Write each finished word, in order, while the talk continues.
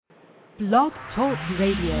Blog Talk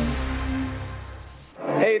Radio.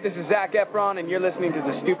 Hey, this is Zac Efron, and you're listening to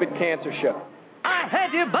The Stupid Cancer Show. I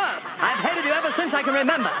hate you both. I've hated you ever since I can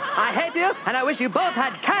remember. I hate you, and I wish you both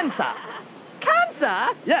had cancer.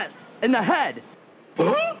 Cancer? Yes, in the head.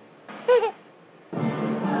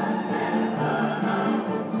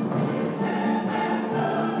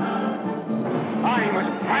 I'm as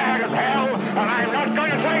tired as hell, and I'm not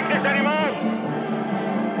going to take this anymore.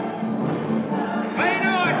 Pay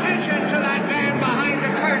no attention to that man behind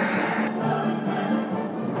the curtain.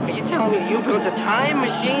 Are you telling me you built a time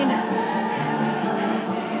machine?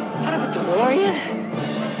 Out of a DeLorean?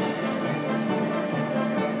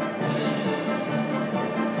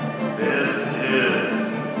 This is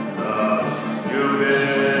the Stupid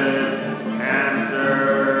Cancer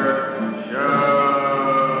Show.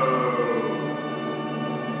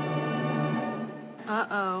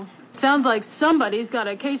 Uh-oh. Sounds like somebody's got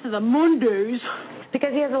a case of the Mondays.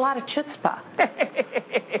 Because he has a lot of chutzpah.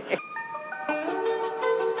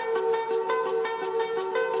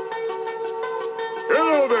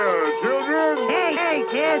 Hello there, children. Hey,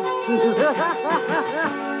 kids.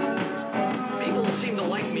 People seem to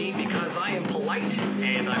like me because I am polite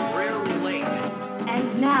and I'm rarely late.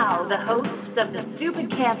 And now, the hosts of the Stupid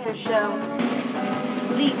Cancer Show,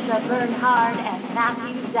 Lisa Bernhard and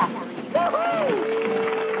Matthew Zachary.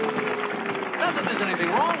 Not that there's anything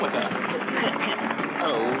wrong with that.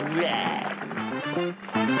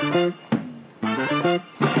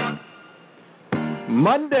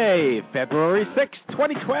 Monday, February 6,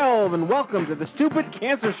 2012, and welcome to the Stupid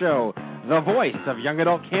Cancer Show, the voice of young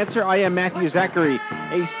adult cancer. I am Matthew Zachary,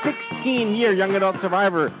 a 16-year young adult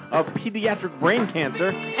survivor of pediatric brain cancer.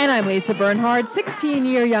 And I'm Lisa Bernhard,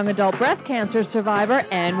 16-year young adult breast cancer survivor,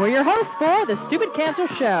 and we're your hosts for the Stupid Cancer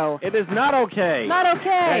Show. It is not okay. Not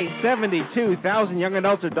okay. That 72,000 young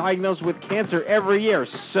adults are diagnosed with cancer every year.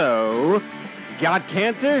 So, got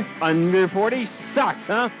cancer? Under 40? Sucks,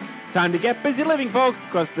 huh? Time to get busy living, folks,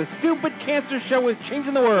 because the Stupid Cancer Show is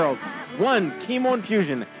changing the world, one chemo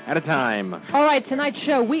infusion at a time. All right, tonight's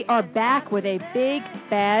show, we are back with a big,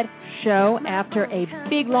 bad show after a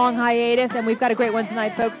big, long hiatus, and we've got a great one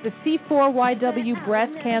tonight, folks, the C4YW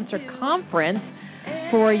Breast Cancer Conference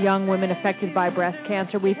for young women affected by breast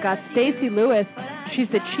cancer. We've got STACEY Lewis. She's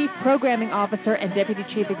the Chief Programming Officer and Deputy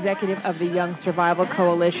Chief Executive of the Young Survival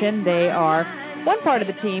Coalition. They are one part of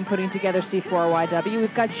the team putting together C4YW.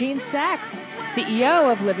 We've got Jean SACHS, CEO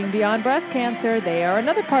of Living Beyond Breast Cancer. They are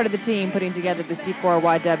another part of the team putting together the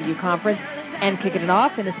C4YW conference. And kicking it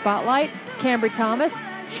off in the spotlight, CAMBREY Thomas.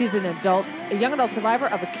 She's a young adult survivor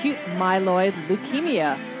of acute myeloid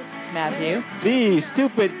leukemia. Matthew. The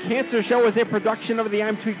Stupid Cancer Show is a production of the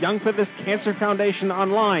I'm Too Young for This Cancer Foundation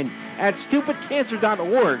online at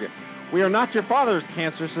stupidcancer.org. We are not your father's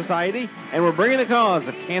cancer society, and we're bringing the cause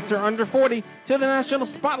of cancer under 40 to the national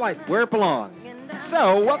spotlight where it belongs.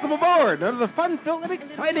 So, welcome aboard another fun-filled and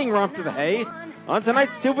exciting romp to the hay on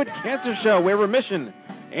tonight's Stupid Cancer Show, where remission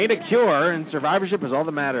ain't a cure and survivorship is all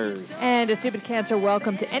that matters. And a Stupid Cancer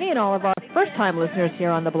welcome to any and all of our first-time listeners here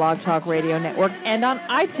on the Blog Talk Radio Network and on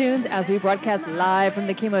iTunes as we broadcast live from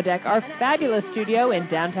the Chemo Deck, our fabulous studio in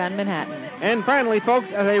downtown Manhattan. And finally, folks,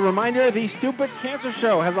 as a reminder, the Stupid Cancer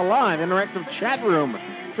Show has a live interactive chat room.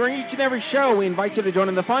 During each and every show, we invite you to join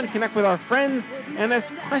in the fun, connect with our friends, and ask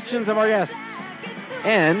questions of our guests.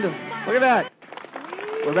 And look at that.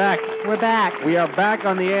 We're back. We're back. We are back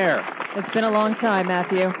on the air. It's been a long time,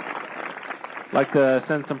 Matthew. Like to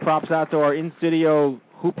send some props out to our in-studio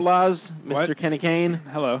hooplas, Mr. Kenny Kane.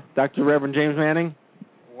 Hello. Dr. Reverend James Manning.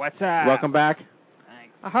 What's up? Welcome back.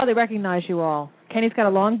 Thanks. I hardly recognize you all. Kenny's got a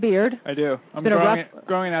long beard. I do. I'm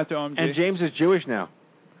growing out to OMG. And James is Jewish now.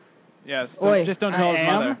 Yes. Oi. Just don't tell his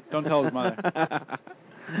mother. Don't tell his mother.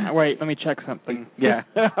 Wait, let me check something. Yeah.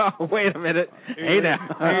 Wait a minute. Hey now.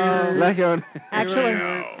 Let go.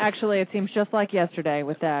 Actually, it seems just like yesterday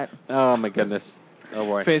with that. Oh, my goodness. Oh,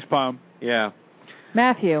 boy. Face palm. Yeah.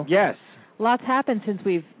 Matthew. Yes. Lots happened since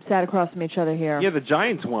we've sat across from each other here. Yeah, the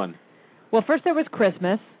Giants won. Well, first there was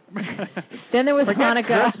Christmas. Then there was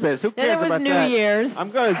Hanukkah. Christmas. Who cares then there was about New that? Year's.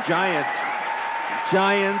 I'm going to Giants.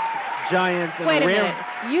 Giants. And Wait the a Rams.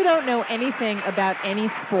 minute. You don't know anything about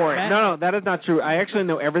any sport. No, that is not true. I actually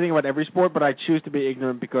know everything about every sport, but I choose to be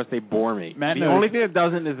ignorant because they bore me. Matt the knows. only thing that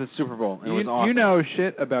doesn't is the Super Bowl. And it was awesome. You know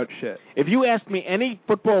shit about shit. If you ask me any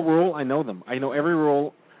football rule, I know them. I know every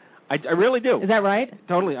rule. I really do. Is that right?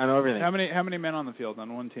 Totally. I know everything. How many men on the field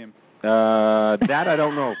on one team? That I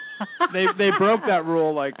don't know. They broke that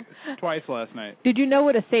rule like twice last night. Did you know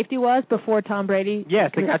what a safety was before Tom Brady?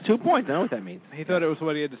 Yes, they got 2 points. I know what that means. He thought it was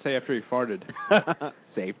what he had to say after he farted.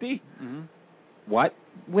 Safety? Mm-hmm. What?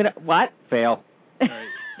 What? Fail. Right.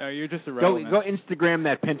 No, you're just Go irrelevant. Instagram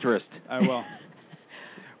that Pinterest. I will.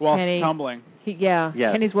 While Kenny, tumbling. Yes.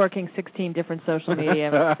 Kenny's working 16 different social media.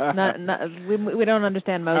 We don't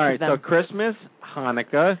understand most of them. All right, so Christmas,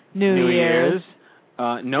 Hanukkah, New Year's.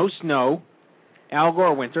 No snow, Al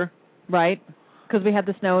Gore winter. Right, because we had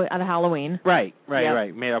the snow at Halloween. Right,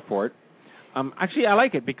 made up for it. Actually, I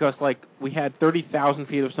like it because, we had 30,000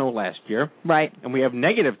 feet of snow last year. Right. And we have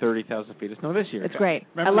negative 30,000 feet of snow this year. It's great.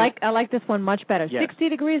 I like this one much better. Yes. 60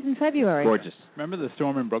 degrees in February. Gorgeous. Remember the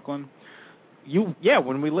storm in Brooklyn?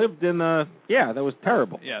 When we lived in that was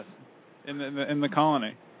terrible. Yes. In the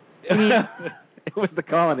colony. It was the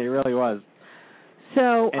colony, it really was.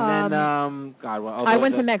 So, and then, I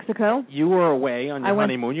went to Mexico. You were away on your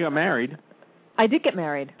honeymoon. You got married. I did get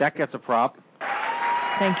married. That gets a prop.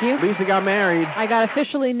 Thank you. Lisa got married. I got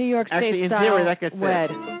officially New York State style theory, that gets wed.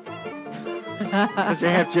 Because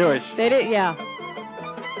you're half Jewish. They did, yeah.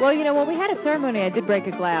 Well, when we had a ceremony, I did break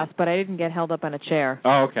a glass, but I didn't get held up on a chair.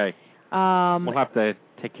 Oh, okay. We'll have to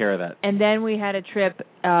take care of that. And then we had a trip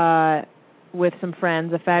with some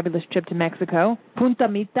friends, a fabulous trip to Mexico, Punta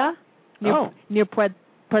Mita, near Puerto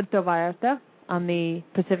Vallarta on the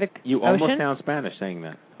Pacific Ocean. You almost sound Spanish saying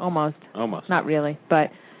that. Almost. Almost. Not really,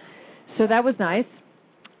 but so that was nice.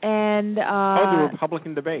 And the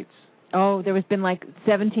Republican debates. Oh, there has been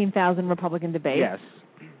 17,000 Republican debates. Yes.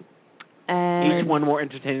 And each one more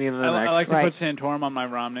entertaining than the next. I like to put Santorum on my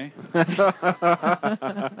Romney.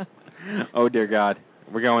 Oh, dear God.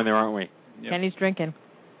 We're going there, aren't we? Yep. Kenny's drinking.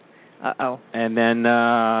 Uh-oh. And then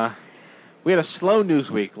we had a slow news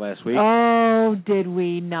week last week. Oh, did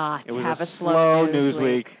we not have a slow news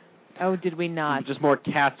week? Oh, did we not? Just more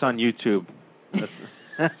cats on YouTube.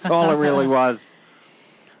 That's all it really was.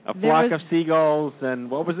 A flock of seagulls, and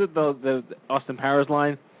what was it, the Austin Powers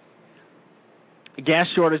line? A gas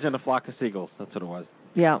shortage and a flock of seagulls. That's what it was.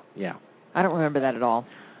 Yeah. Yeah. I don't remember that at all.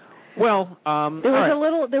 Well,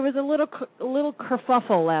 there was a little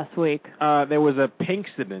kerfuffle last week. There was a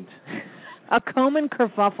pinkcident. A Komen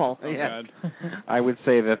kerfuffle. Oh, yes. God. I would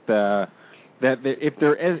say that if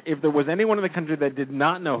there was anyone in the country that did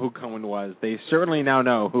not know who Komen was, they certainly now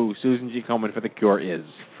know who Susan G. Komen for the Cure is.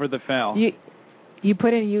 For the FAL. You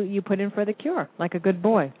put in for the Cure like a good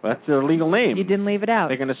boy. Well, that's their legal name. You didn't leave it out.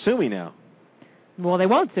 They're going to sue me now. Well, they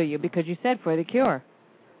won't sue you because you said for the Cure.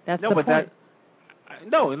 That's the point.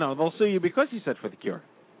 No, they'll sue you because you said for the Cure.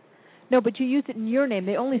 No, but you used it in your name.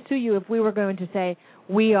 They only sue you if we were going to say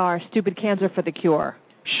we are Stupid Cancer for the Cure.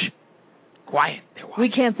 Shh. Quiet. We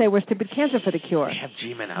can't say we're Stupid Cancer for the Cure. They have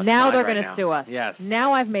G-Men outside now they're right going to sue us. Yes.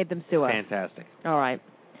 Now I've made them sue us. Fantastic. All right.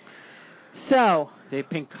 So. They have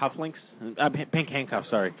pink cufflinks? Pink handcuffs,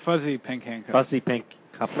 sorry. Fuzzy pink handcuffs. Fuzzy pink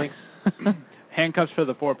cufflinks? Handcuffs for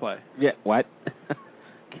the foreplay. Yeah, what?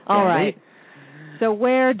 All right. So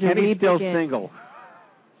where do Kenny's we still begin? Single.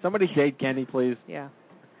 Somebody date Kenny, please. Yeah.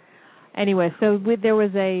 Anyway, so there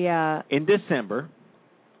was a... In December,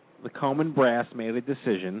 the Komen brass made a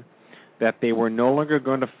decision that they were no longer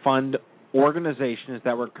going to fund organizations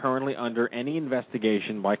that were currently under any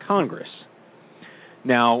investigation by Congress.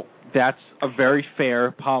 Now, that's a very fair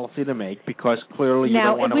policy to make because clearly you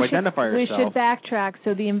don't want to identify yourself. We should backtrack.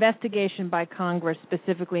 So the investigation by Congress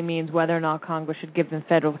specifically means whether or not Congress should give them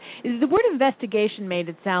federal... The word investigation made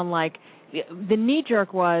it sound like... The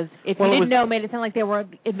knee-jerk was, if you didn't know, made it sound like they were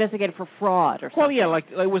investigated for fraud or something. Well, yeah,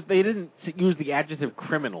 they didn't use the adjective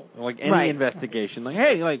criminal, like any investigation. Like,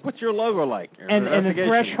 hey, what's your logo like? And the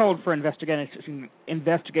threshold for investigation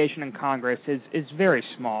in Congress is very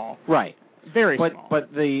small. Right. Very small.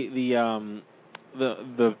 But the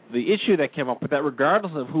issue that came up with that,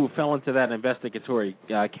 regardless of who fell into that investigatory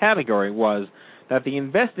category, was that the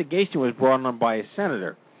investigation was brought on by a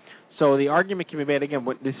senator. So the argument can be made, again,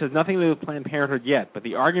 this has nothing to do with Planned Parenthood yet, but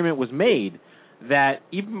the argument was made that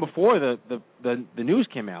even before the news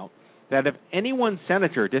came out, that if any one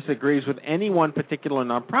senator disagrees with any one particular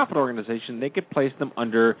nonprofit organization, they could place them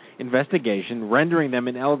under investigation, rendering them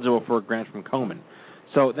ineligible for a grant from Komen.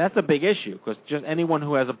 So that's a big issue, because just anyone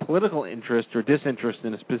who has a political interest or disinterest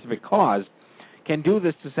in a specific cause can do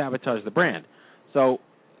this to sabotage the brand. So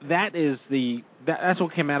that's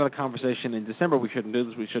what came out of the conversation in December. We shouldn't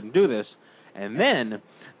do this. And then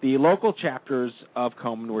the local chapters of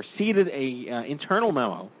Komen were seeded a internal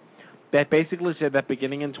memo that basically said that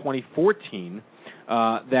beginning in 2014,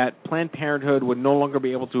 that Planned Parenthood would no longer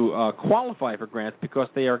be able to qualify for grants because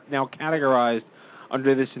they are now categorized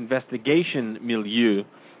under this investigation milieu,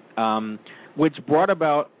 which brought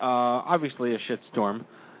about, obviously, a shitstorm.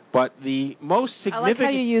 But the most significant... I like how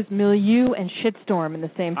you use milieu and shitstorm in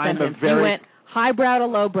the same sentence. You went Highbrow to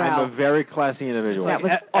lowbrow. I'm a very classy individual. That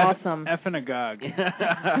was awesome. Effing agog.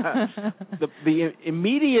 The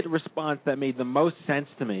immediate response that made the most sense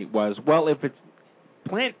to me was, well, if it's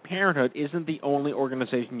Planned Parenthood isn't the only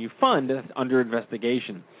organization you fund that's under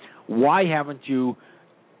investigation, why haven't you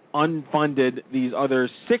unfunded these other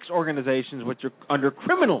 6 organizations which are under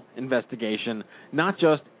criminal investigation, not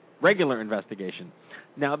just regular investigation?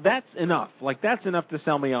 Now, that's enough. That's enough to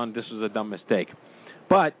sell me on this was a dumb mistake.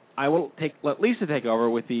 But I will let Lisa take over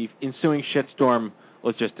with the ensuing shitstorm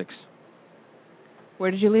logistics.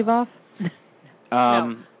 Where did you leave off?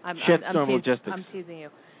 Shitstorm logistics. I'm teasing you.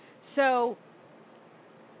 So,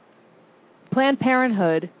 Planned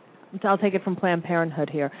Parenthood, I'll take it from Planned Parenthood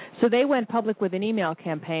here. So they went public with an email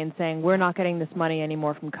campaign saying, we're not getting this money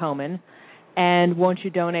anymore from Komen, and won't you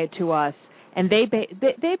donate to us? And they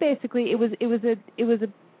basically, it was a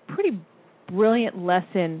pretty brilliant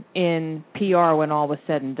lesson in PR when all was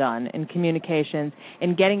said and done, in communications,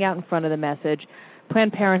 in getting out in front of the message.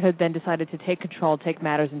 Planned Parenthood then decided to take control, take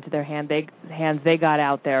matters into their hands. They got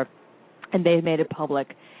out there, and they made it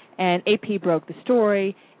public. And AP broke the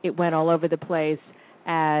story. It went all over the place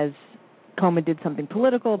as Komen did something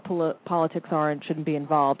political. Politics shouldn't be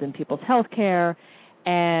involved in people's health care.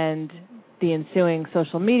 And the ensuing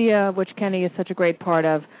social media, which Kenny is such a great part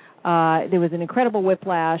of, there was an incredible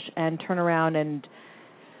whiplash and turnaround.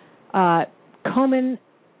 And Komen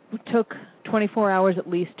took 24 hours at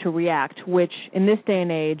least to react, which in this day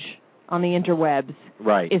and age on the interwebs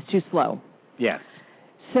is too slow. Yes.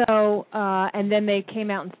 So, and then they came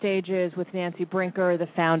out in stages with Nancy Brinker, the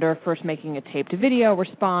founder, first making a taped video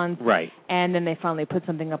response. Right. And then they finally put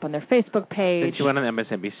something up on their Facebook page. Then she went on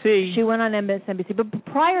MSNBC. But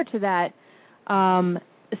prior to that,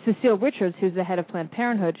 Cecile Richards, who's the head of Planned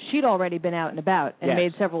Parenthood, she'd already been out and about and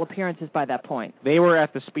made several appearances by that point. They were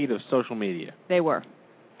at the speed of social media. They were.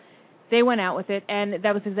 They went out with it, and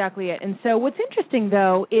that was exactly it. And so what's interesting,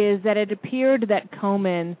 though, is that it appeared that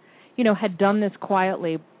Komen had done this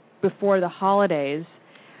quietly before the holidays.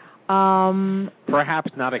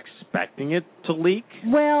 Perhaps not expecting it to leak?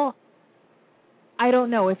 Well, I don't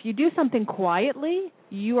know. If you do something quietly,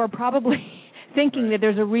 you are probably thinking that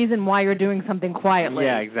there's a reason why you're doing something quietly.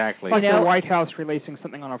 Yeah, exactly. Like the White House releasing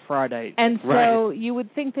something on a Friday. And so you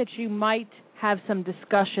would think that you might have some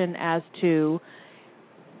discussion as to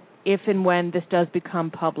if and when this does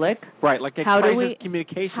become public. Right, like a crisis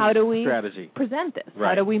communication strategy. How do we present this? Right.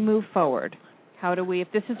 How do we move forward? How do we,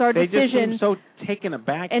 if this is our decision... They just seem so taken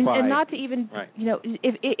aback and not to even,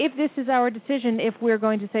 if this is our decision, if we're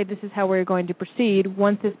going to say this is how we're going to proceed,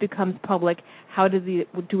 once this becomes public, how do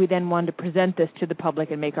we then want to present this to the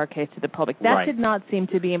public and make our case to the public? That did not seem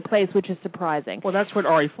to be in place, which is surprising. Well, that's what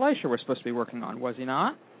Ari Fleischer was supposed to be working on, was he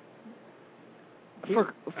not?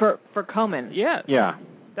 For Komen. Yeah. Yeah.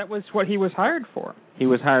 That was what he was hired for. He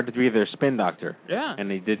was hired to be their spin doctor. Yeah. And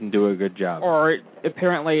he didn't do a good job. Or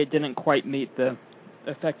apparently it didn't quite meet the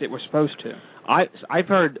effect it was supposed to. I've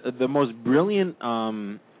heard the most brilliant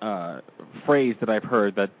phrase that I've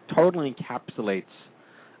heard that totally encapsulates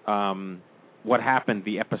what happened,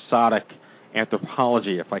 the episodic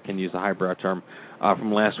anthropology, if I can use a highbrow term,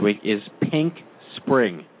 from last week, is pink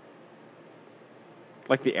spring.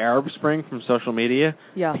 Like the Arab Spring from social media,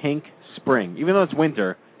 pink spring. Even though it's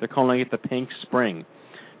winter, they're calling it the pink spring.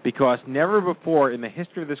 Because never before in the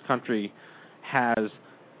history of this country has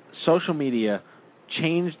social media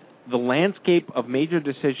changed the landscape of major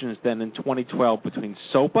decisions than in 2012 between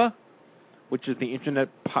SOPA, which is the Internet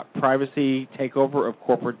Privacy Takeover of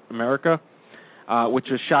Corporate America, which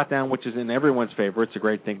was shot down, which is in everyone's favor. It's a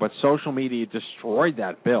great thing. But social media destroyed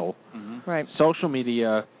that bill. Mm-hmm. Right. Social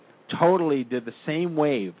media totally did the same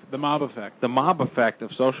wave. The mob effect. The mob effect of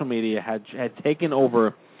social media had taken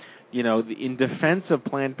over, in defense of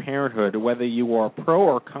Planned Parenthood, whether you are pro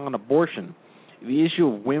or con abortion, the issue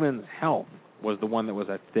of women's health was the one that was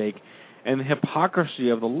at stake, and the hypocrisy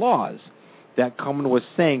of the laws that Komen was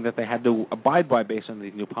saying that they had to abide by based on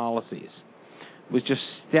these new policies. It was just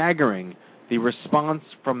staggering, the response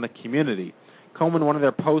from the community. Komen, one of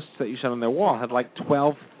their posts that you said on their wall, had like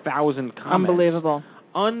 12,000 comments.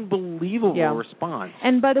 Unbelievable response.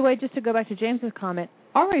 And by the way, just to go back to James's comment,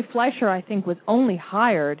 Ari Fleischer, I think, was only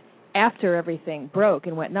hired after everything broke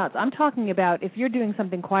and went nuts. I'm talking about if you're doing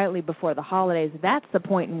something quietly before the holidays, that's the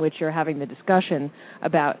point in which you're having the discussion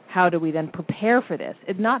about how do we then prepare for this.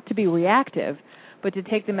 It's not to be reactive, but to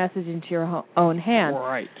take the message into your own hands.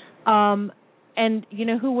 Right. And you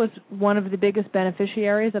know who was one of the biggest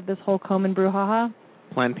beneficiaries of this whole Komen brouhaha?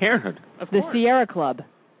 Planned Parenthood. The Sierra Club.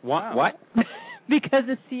 What? Because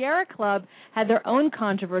the Sierra Club had their own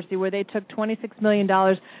controversy where they took $26 million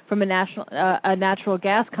from a natural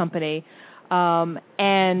gas company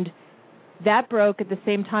And that broke at the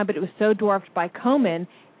same time, but it was so dwarfed by Komen.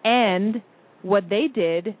 And what they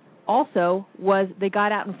did also was they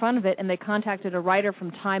got out in front of it and they contacted a writer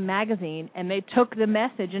from Time magazine, and they took the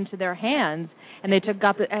message into their hands, and they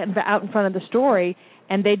got out in front of the story,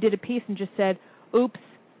 and they did a piece and just said, oops,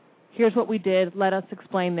 here's what we did, let us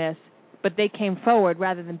explain this. But they came forward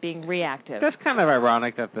rather than being reactive. That's kind of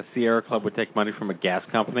ironic that the Sierra Club would take money from a gas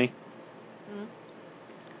company.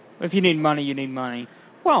 If you need money, you need money.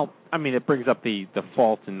 Well, I mean, it brings up the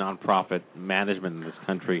fault in nonprofit management in this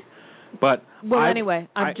country. But anyway,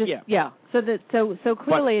 So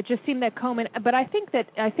clearly, it just seemed that Komen. But I think that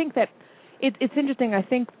it's interesting. I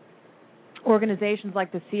think organizations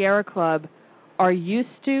like the Sierra Club are used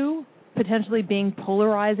to potentially being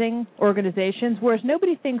polarizing organizations, whereas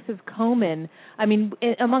nobody thinks of Komen. I mean,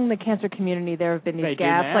 among the cancer community, there have been these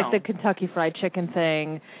gaps, like the Kentucky Fried Chicken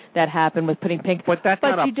thing that happened with putting pink. But that's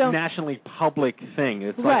not a nationally public thing.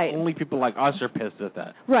 It's like only people like us are pissed at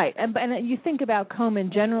that. Right, and you think about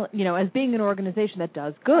Komen generally, as being an organization that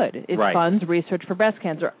does good. It funds research for breast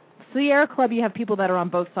cancer. Sierra Club, you have people that are on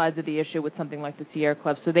both sides of the issue with something like the Sierra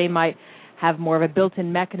Club, so they might have more of a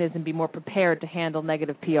built-in mechanism, be more prepared to handle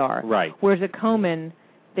negative PR. Right. Whereas at Komen,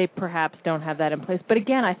 they perhaps don't have that in place. But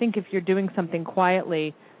again, I think if you're doing something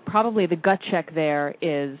quietly, probably the gut check there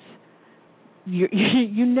is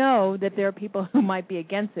you know that there are people who might be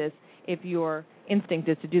against this if your instinct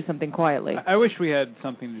is to do something quietly. I wish we had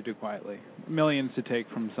something to do quietly. Millions to take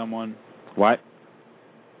from someone. What?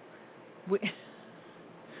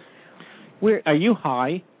 Are you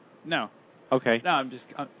high? No. Okay. No, I'm just...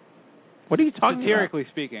 what are you talking about? Satirically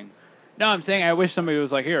speaking. No, I'm saying I wish somebody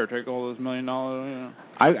was like, here, take all those $1 million.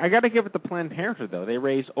 I got to give it to Planned Parenthood, though. They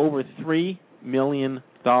raised over $3 million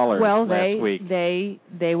last week.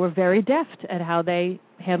 They were very deft at how they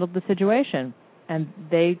handled the situation, and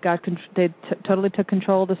they totally took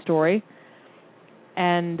control of the story,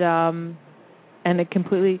 and it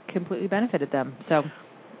completely benefited them. So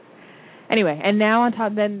anyway, and now on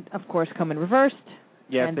top, then of course Komen reversed.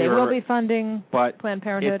 Yes, and they will be funding Planned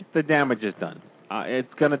Parenthood. The damage is done.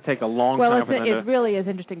 It's going to take a long time for them it really is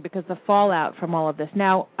interesting because the fallout from all of this.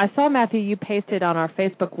 Now, I saw, Matthew, you pasted on our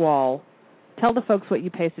Facebook wall. Tell the folks what you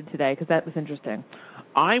pasted today because that was interesting.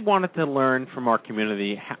 I wanted to learn from our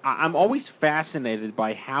community. I'm always fascinated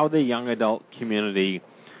by how the young adult community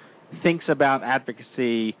thinks about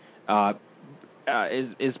advocacy,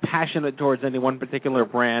 is passionate towards any one particular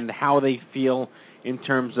brand, how they feel in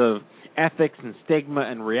terms of ethics and stigma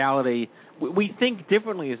and reality. We think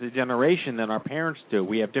differently as a generation than our parents do.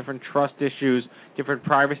 We have different trust issues, different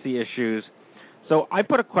privacy issues. So I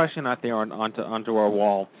put a question out there onto our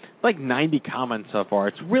wall. Like 90 comments so far.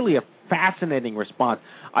 It's really a fascinating response.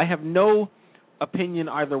 I have no opinion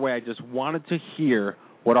either way. I just wanted to hear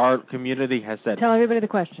what our community has said. Tell everybody the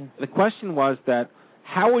question. The question was that,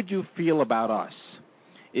 how would you feel about us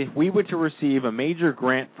if we were to receive a major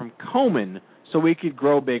grant from Komen so we could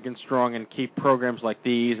grow big and strong and keep programs like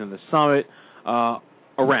these and the summit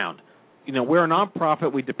around? We're a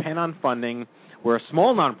nonprofit. We depend on funding. We're a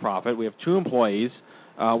small nonprofit. We have 2 employees.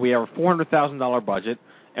 We have a $400,000 budget,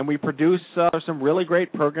 and we produce some really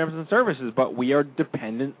great programs and services, but we are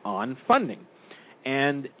dependent on funding.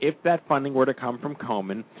 And if that funding were to come from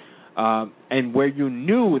Komen, and where you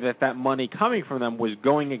knew that money coming from them was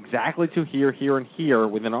going exactly to here, and here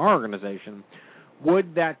within our organization,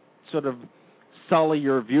 would that sort of sully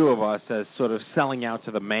your view of us as sort of selling out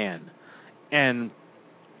to the man? And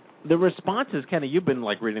the responses, Kenny, you've been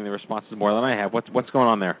reading the responses more than I have. What's going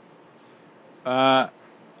on there?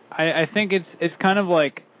 I think it's kind of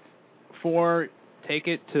like 4 take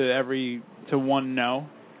it to 1 no.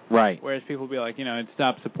 Right. Whereas people will be like, I'd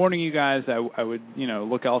stop supporting you guys. I would,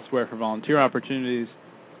 look elsewhere for volunteer opportunities.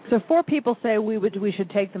 So 4 people say we should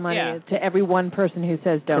take the money to every one person who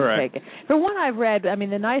says don't Correct. take it. From what I've read, I mean,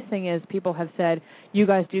 the nice thing is people have said, you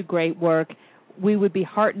guys do great work. We would be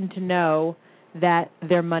heartened to know that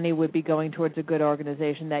their money would be going towards a good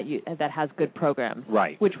organization that has good programs.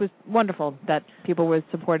 Right. Which was wonderful that people were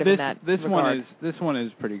supportive in that regard. This one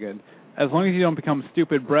is pretty good. As long as you don't become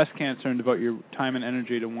stupid breast cancer and devote your time and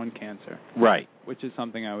energy to one cancer. Right. Which is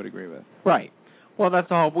something I would agree with. Right. Well, that's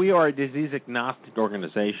the whole. We are a disease-agnostic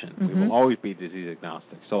organization. Mm-hmm. We will always be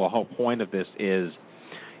disease-agnostic. So the whole point of this is,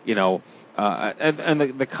 and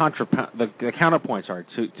the counterpoints are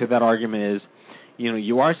to that argument is,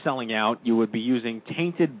 you are selling out. You would be using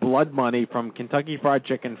tainted blood money from Kentucky Fried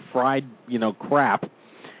Chicken, fried, crap.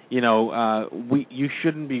 You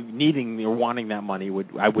shouldn't be needing or wanting that money.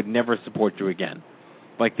 I would never support you again.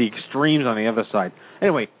 Like the extremes on the other side.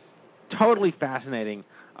 Anyway, totally fascinating.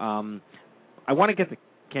 I want to get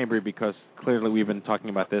CAMBREY because clearly we've been talking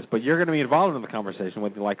about this, but you're going to be involved in the conversation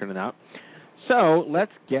whether you like it or not. So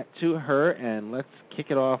let's get to her, and let's kick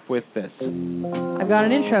it off with this. I've got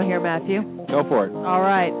an intro here, Matthew. Go for it. All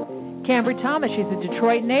right. CAMBREY Thomas, she's a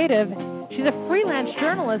Detroit native. She's a freelance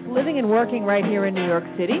journalist living and working right here in New York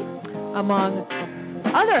City. Among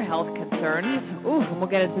other health concerns, we'll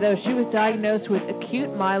get into those. She was diagnosed with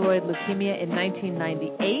acute myeloid leukemia in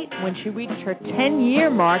 1998. When she reached her 10-year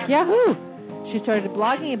mark, yahoo! She started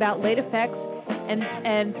blogging about late effects,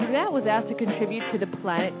 and through that was asked to contribute to the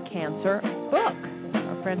Planet Cancer book.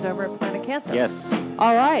 Our friends over at Planet Cancer. Yes.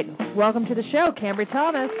 All right. Welcome to the show, CAMBREY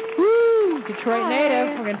Thomas. Woo! Detroit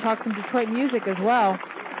native. We're going to talk some Detroit music as well.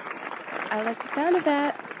 I like the sound of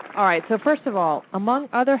that. All right. So first of all, among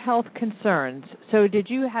other health concerns, so did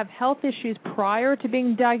you have health issues prior to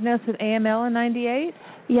being diagnosed with AML in 98?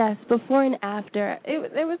 Yes, before and after.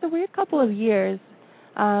 It was a weird couple of years.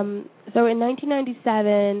 So in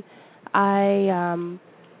 1997, I,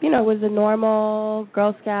 was a normal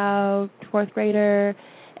Girl Scout, 4th grader,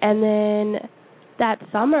 and then that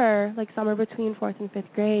summer, summer between 4th and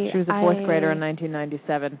 5th grade. She was a 4th grader in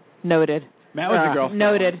 1997. Noted. Matt was a Girl Scout.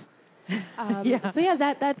 Noted. So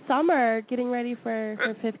that summer, getting ready for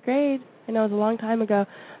 5th grade, I know it was a long time ago,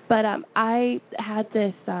 but I had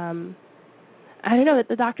this, I don't know, that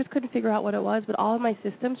the doctors couldn't figure out what it was, but all of my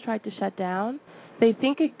systems tried to shut down. They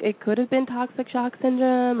think it could have been toxic shock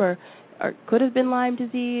syndrome or could have been Lyme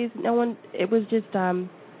disease. It was just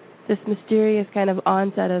this mysterious kind of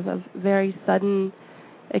onset of very sudden,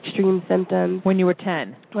 extreme symptoms. When you were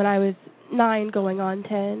 10? When I was 9 going on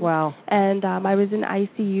 10. Wow. And I was in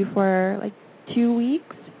ICU for 2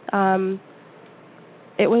 weeks.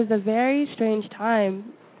 It was a very strange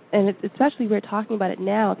time, and especially we're talking about it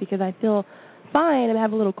now because I feel fine. I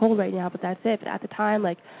have a little cold right now, but that's it. But at the time,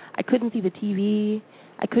 I couldn't see the TV.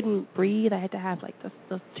 I couldn't breathe. I had to have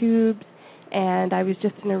those tubes, and I was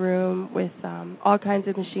just in a room with all kinds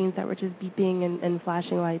of machines that were just beeping and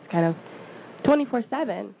flashing lights, kind of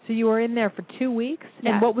 24/7. So you were in there for 2 weeks,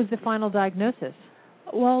 yeah. And what was the final diagnosis?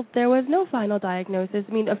 Well, there was no final diagnosis.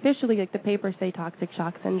 I mean, officially, the papers say toxic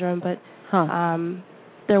shock syndrome, but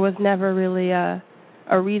there was never really a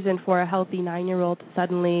reason for a healthy 9-year-old to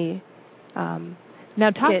suddenly. Now,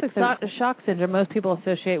 toxic shock syndrome, most people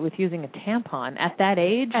associate with using a tampon. At that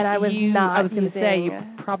age, and I was not. I was going to say you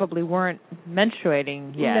probably weren't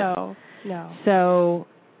menstruating yet. No. So,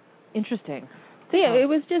 interesting. So yeah, it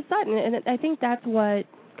was just sudden, and I think that's what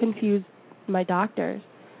confused my doctors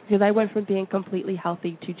because I went from being completely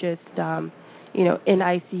healthy to just, in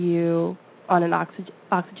ICU on an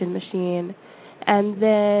oxygen machine, and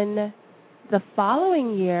then the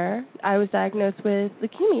following year I was diagnosed with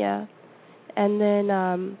leukemia. And then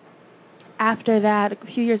after that, a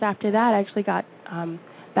few years after that, I actually got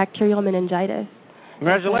bacterial meningitis.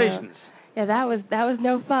 Congratulations. Yeah, that was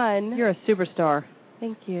no fun. You're a superstar.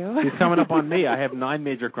 Thank you. She's coming up on me. I have 9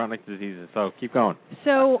 major chronic diseases, so keep going.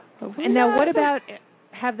 So, and now what about,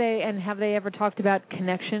 have they ever talked about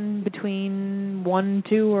connection between 1,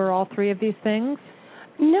 2, or all 3 of these things?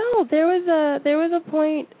 No, there was a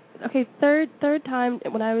point, third time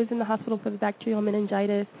when I was in the hospital for the bacterial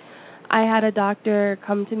meningitis, I had a doctor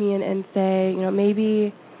come to me and say,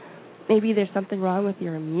 maybe there's something wrong with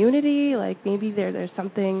your immunity, maybe there's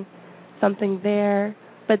something there.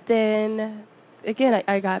 But then, again,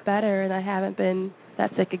 I got better, and I haven't been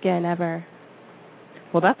that sick again ever.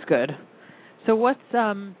 Well, that's good. So what's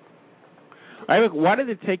why did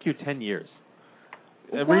it take you 10 years?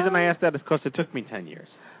 The reason I asked that is because it took me 10 years.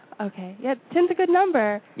 Okay. Yeah, 10's a good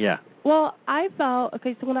number. Yeah. Well, I felt,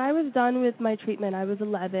 so when I was done with my treatment, I was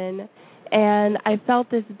 11, and I felt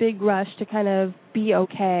this big rush to kind of be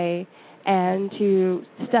okay and to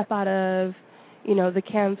step out of, the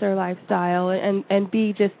cancer lifestyle and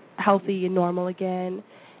be just healthy and normal again.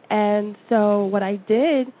 And so what I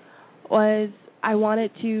did was I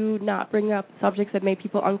wanted to not bring up subjects that made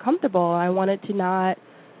people uncomfortable. I wanted to not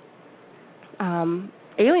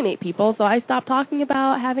alienate people, so I stopped talking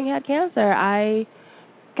about having had cancer. I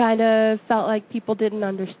kind of felt like people didn't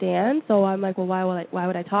understand, so I'm like, well, why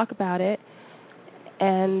would I talk about it?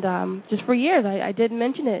 And just for years, I didn't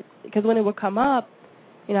mention it, because when it would come up,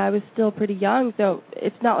 I was still pretty young, so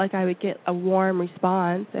it's not like I would get a warm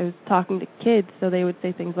response. I was talking to kids, so they would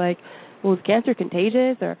say things like, well, is cancer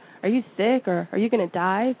contagious, or are you sick, or are you going to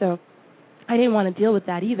die? So I didn't want to deal with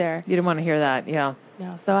that either. You didn't want to hear that, yeah.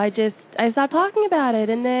 No, so I stopped talking about it,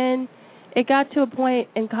 and then it got to a point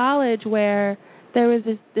in college where there was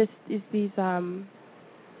these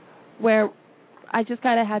where I just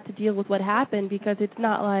kind of had to deal with what happened, because it's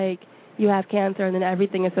not like you have cancer and then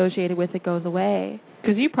everything associated with it goes away.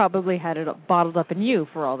 Because you probably had it bottled up in you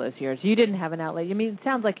for all those years. You didn't have an outlet. I mean, it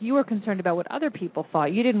sounds like you were concerned about what other people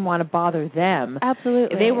thought. You didn't want to bother them.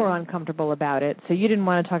 Absolutely. They were uncomfortable about it, so you didn't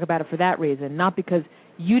want to talk about it for that reason, not because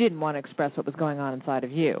you didn't want to express what was going on inside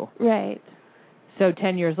of you. Right. So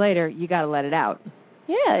 10 years later, you got to let it out.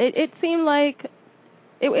 Yeah, it seemed like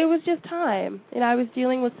it was just time. And I was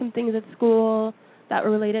dealing with some things at school that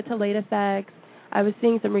were related to late effects. I was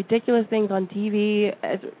seeing some ridiculous things on TV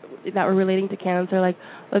that were relating to cancer, like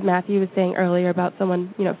what Matthew was saying earlier about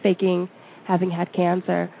someone, faking having had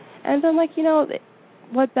cancer. And so I'm like,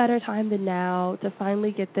 what better time than now to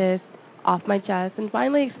finally get this off my chest and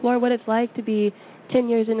finally explore what it's like to be 10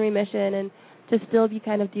 years in remission and to still be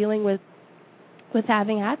kind of dealing with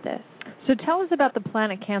having had this. So tell us about the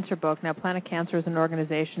Planet Cancer book. Now, Planet Cancer is an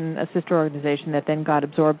organization, a sister organization that then got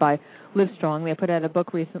absorbed by Livestrong. They put out a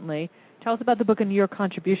book recently. Tell us about the book and your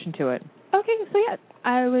contribution to it. Okay, so yeah,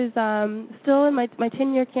 I was still in my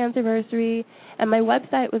 10-year cancerversary, and my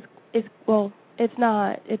website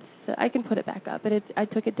I can put it back up, but I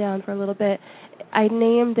took it down for a little bit. I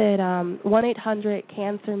named it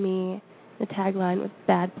 1-800-CANCER-ME. The tagline was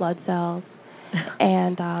bad blood cells.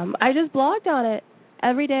 And I just blogged on it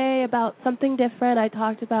every day about something different. I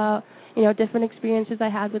talked about, different experiences I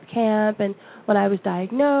had with camp and when I was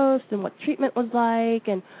diagnosed and what treatment was like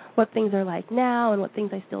and what things are like now and what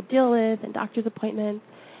things I still deal with and doctor's appointments.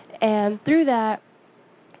 And through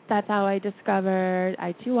that's how I discovered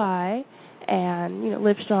I2I and,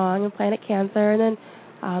 Livestrong and Planet Cancer. And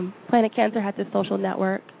then Planet Cancer had this social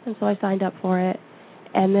network, and so I signed up for it.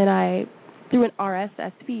 And then I, through an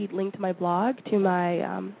RSS feed, linked my blog to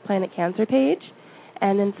my Planet Cancer page.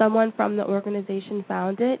 And then someone from the organization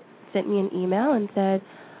found it, sent me an email and said,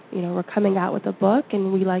 we're coming out with a book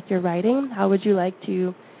and we like your writing. How would you like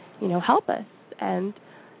to, help us? And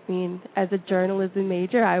I mean, as a journalism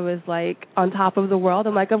major, I was like on top of the world.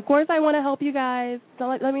 I'm like, of course I want to help you guys. So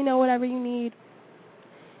let me know whatever you need.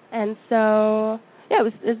 And so, yeah, it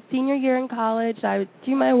was senior year in college. I would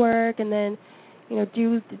do my work and then,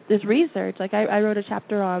 do this research. Like I wrote a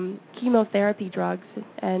chapter on chemotherapy drugs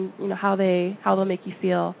and, how they'll make you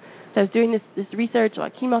feel. So I was doing this research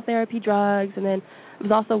on chemotherapy drugs, and then I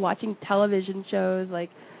was also watching television shows, like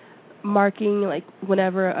marking like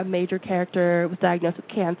whenever a major character was diagnosed with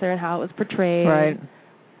cancer and how it was portrayed. Right.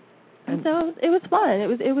 And so it was fun.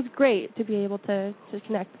 It was great to be able to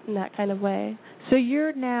connect in that kind of way. So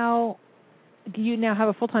you now have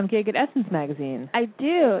a full-time gig at Essence Magazine. I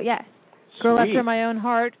do, yes. Girl after my own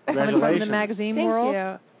heart, coming from the magazine world.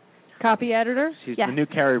 Thank you. Copy editor? She's the new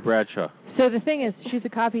Carrie Bradshaw. So the thing is, she's a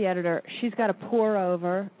copy editor. She's got to pore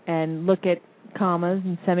over and look at commas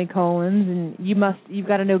and semicolons, and you've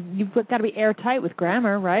got to be airtight with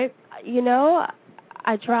grammar, right? I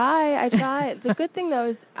try. The good thing though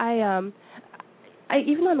is I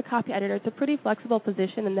even though I'm a copy editor, it's a pretty flexible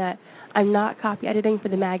position in that I'm not copy editing for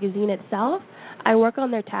the magazine itself. I work on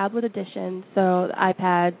their tablet edition, so the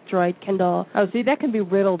iPad, Droid, Kindle. Oh, see, that can be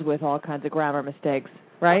riddled with all kinds of grammar mistakes,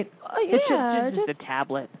 right? Yeah. It's just a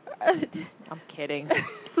tablet. I'm kidding.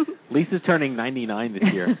 Lisa's turning 99 this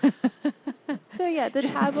year. So yeah, the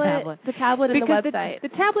tablet and the website. The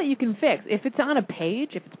tablet you can fix. If it's on a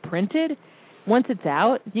page, if it's printed, once it's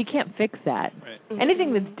out, you can't fix that. Right. Mm-hmm.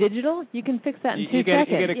 Anything that's digital, you can fix that in 2 seconds.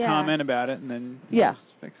 You get a comment about it, and then just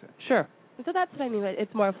fix it. Sure. So that's what I mean.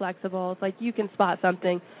 It's more flexible. It's like you can spot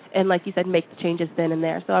something and, like you said, make the changes then and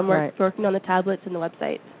there. So I'm working on the tablets and the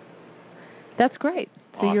website. That's great.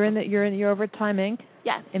 Awesome. So you're over at Time Inc.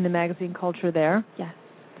 Yes. In the magazine culture there. Yes.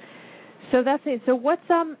 So that's it. So what's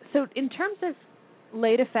so in terms of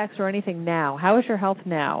late effects or anything now, how is your health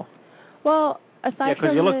now? Well, aside from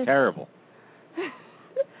because you look terrible.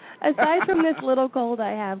 Aside from this little cold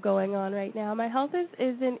I have going on right now, my health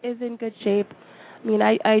is in good shape. I mean,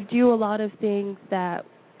 I do a lot of things that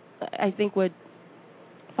I think would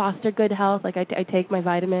foster good health. Like I take my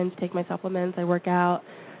vitamins, take my supplements, I work out,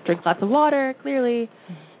 drink lots of water, clearly,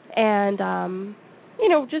 and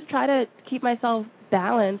just try to keep myself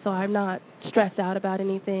balanced so I'm not stressed out about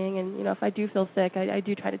anything. And if I do feel sick, I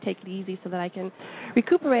do try to take it easy so that I can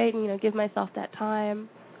recuperate and give myself that time.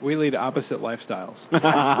 We lead opposite lifestyles.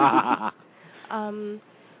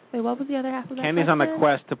 Wait, what was the other half of that Kenny's question? on a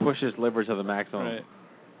quest to push his liver to the maximum. Right.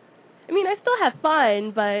 I mean, I still have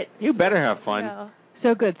fun, but... You better have fun.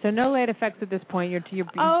 So good. So no late effects at this point. You're doing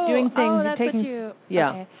things. Oh, that's you're taking, what you... Yeah.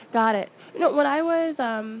 Okay, got it. When I was...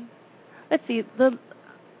 let's see.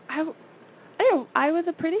 I was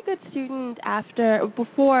a pretty good student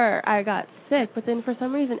before I got sick, but then for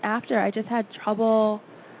some reason after, I just had trouble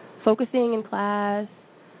focusing in class.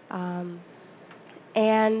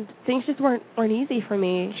 and things just weren't easy for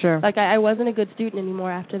me. Sure. Like, I wasn't a good student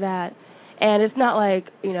anymore after that. And it's not like,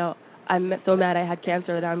 I'm so mad I had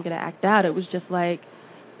cancer that I'm going to act out. It was just like,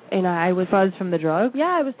 I was fuzz from the drug.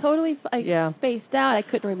 Yeah, I was totally spaced out. I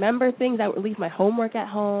couldn't remember things. I would leave my homework at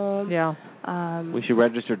home. Yeah. We should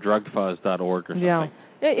register drugfuzz.org or something. Yeah.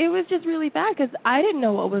 It was just really bad because I didn't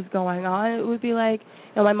know what was going on. It would be like,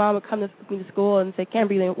 my mom would come with me to school and say,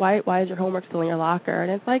 "CAMBREY, why is your homework still in your locker?"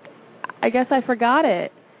 And it's like, I guess I forgot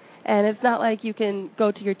it. And it's not like you can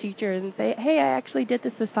go to your teacher and say, "Hey, I actually did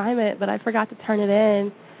this assignment, but I forgot to turn it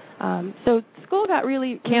in." So school got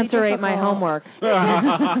really Cancer really ate my homework.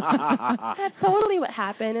 That's totally what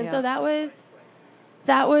happened. And so that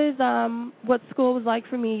was what school was like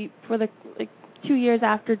for me for the 2 years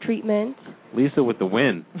after treatment. Lisa with the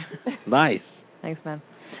win. Nice. Thanks, man.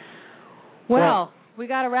 Well, we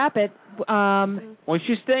got to wrap it. Well,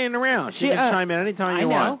 she's staying around. She can chime in anytime you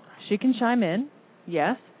want. She can chime in.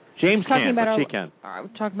 Yes. James can't, but she can. We're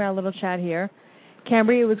talking about a little chat here.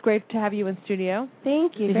 CAMBREY, it was great to have you in studio.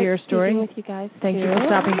 Thank you. To hear your story. With you guys. Thank you for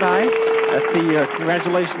stopping by. That's the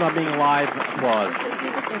congratulations on being alive applause.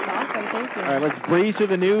 That's awesome. Thank you. All right, let's breeze through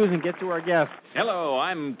the news and get to our guests. Hello,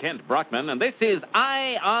 I'm Kent Brockman, and this is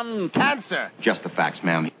Eye on Cancer. Just the facts,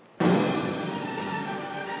 ma'am.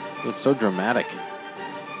 It's so dramatic.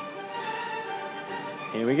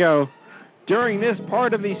 Here we go. During this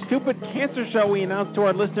part of the Stupid Cancer Show, we announce to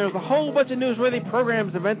our listeners a whole bunch of newsworthy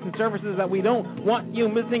programs, events, and services that we don't want you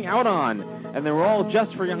missing out on. And they're all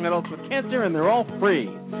just for young adults with cancer, and they're all free.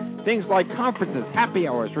 Things like conferences, happy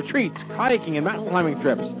hours, retreats, kayaking and mountain climbing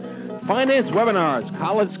trips, finance webinars,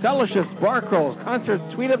 college scholarships, bar crawls, concerts,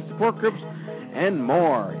 tweet-ups, support groups, and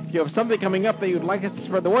more. If you have something coming up that you'd like us to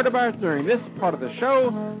spread the word about during this part of the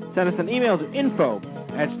show, send us an email to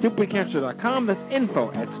info@stupidcancer.com. That's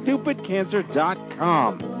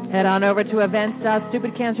info@stupidcancer.com. Head on over to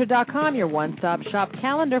events.stupidcancer.com, your one-stop shop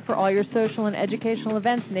calendar for all your social and educational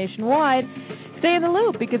events nationwide. Stay in the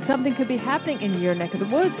loop because something could be happening in your neck of the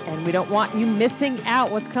woods, and we don't want you missing out.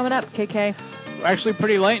 What's coming up, KK? Actually,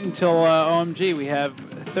 pretty late until OMG. We have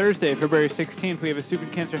Thursday, February 16th, we have a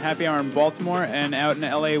Stupid Cancer Happy Hour in Baltimore, and out in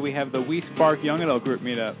L.A. we have the We Spark Young Adult Group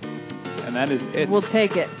meetup. And that is it. We'll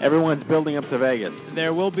take it. Everyone's building up to Vegas.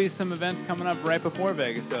 There will be some events coming up right before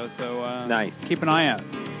Vegas, though, so nice. Keep an eye out.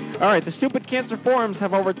 All right, the Stupid Cancer Forums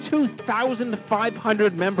have over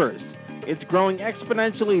 2,500 members. It's growing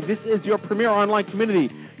exponentially. This is your premier online community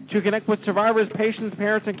to connect with survivors, patients,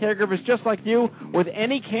 parents, and caregivers just like you with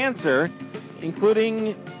any cancer,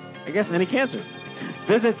 including, I guess, any cancer.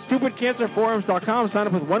 Visit stupidcancerforums.com. Sign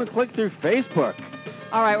up with one click through Facebook.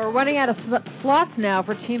 All right, we're running out of slots now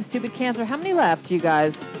for Team Stupid Cancer. How many left, you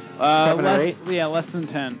guys? 7 or 8? Yeah, less than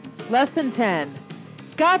 10. Less than 10.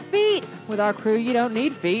 Got feet. With our crew, you don't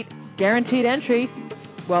need feet. Guaranteed entry.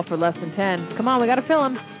 Well, for less than 10. Come on, we got to fill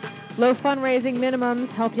them. Low fundraising minimums.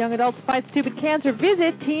 Help young adults fight stupid cancer.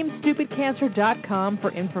 Visit TeamStupidCancer.com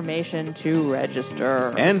for information to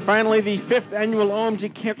register. And finally, the 5th annual OMG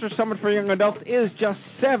Cancer Summit for Young Adults is just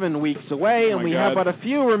 7 weeks away, and we have but a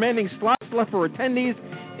few remaining slots left for attendees.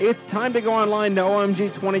 It's time to go online to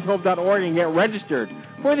omg2012.org and get registered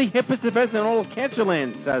for the hippest events in all of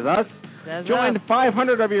Cancerland, says us. Join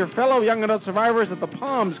 500 of your fellow young adult survivors at the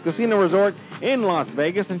Palms Casino Resort in Las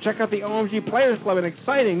Vegas and check out the OMG Players Club, an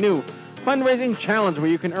exciting new fundraising challenge where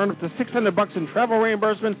you can earn up to $600 in travel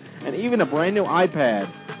reimbursement and even a brand new iPad.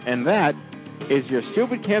 And that is your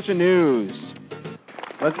Stupid Cancer News.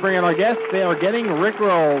 Let's bring in our guests. They are getting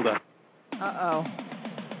rickrolled. Uh-oh.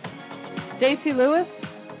 STACEY Lewis?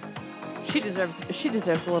 She deserves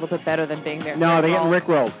a little bit better than being there. No, they're getting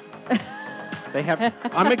rickrolled. They have.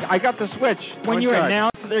 I got the switch. When you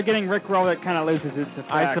announce that they're getting rickrolled, it kind of loses its effect.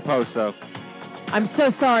 I suppose so. I'm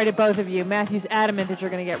so sorry to both of you. Matthew's adamant that you're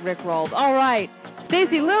going to get rickrolled. All right.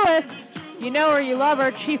 STACEY Lewis, you know her, you love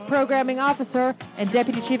her, Chief Programming Officer and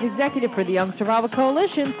Deputy Chief Executive for the Young Survival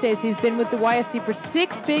Coalition. STACEY's been with the YSC for 6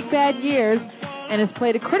 big bad years and has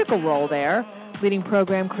played a critical role there, leading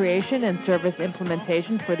program creation and service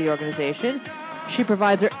implementation for the organization. She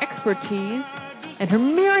provides her expertise and her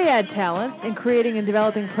myriad talents in creating and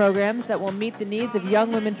developing programs that will meet the needs of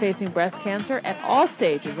young women facing breast cancer at all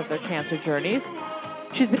stages of their cancer journeys.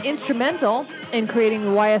 She's been instrumental in creating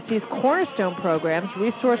the YSC's cornerstone programs,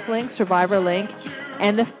 Resource Link, Survivor Link,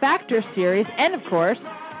 and the Factor Series, and, of course,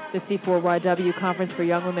 the C4YW Conference for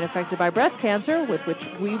Young Women Affected by Breast Cancer, with which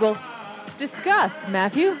we will discuss.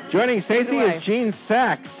 Matthew? Joining STACEY is Jean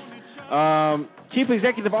SACHS, Chief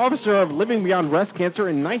Executive Officer of Living Beyond Breast Cancer.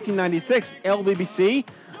 In 1996, LBBC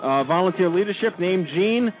Volunteer Leadership named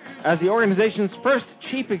Jean as the organization's first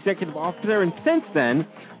Chief Executive Officer, and since then,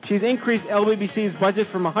 She's increased LBBC's budget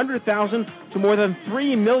from $100,000 to more than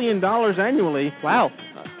 $3 million annually. Wow.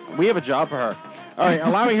 We have a job for her. All right,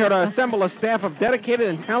 allowing her to assemble a staff of dedicated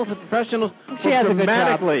and talented professionals She has a good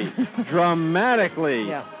job.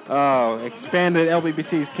 dramatically expanded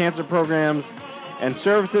LBBC's cancer programs and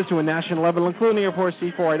services to a national level, including, of course,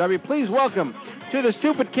 C4YW. Please welcome to the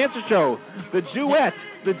Stupid Cancer Show, the duet,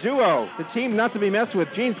 the duo, the team not to be messed with,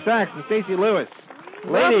 Gene SACHS and STACEY Lewis.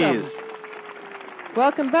 Ladies.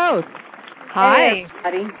 Welcome both. Hi.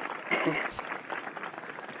 Hey,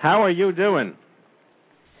 how are you doing?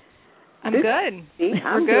 I'm good.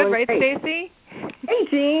 We're good, right, Stacey? Hey,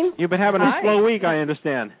 Gene. You've been having a slow week, I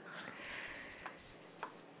understand.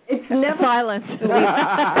 It's never silence.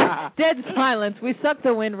 Dead silence. We sucked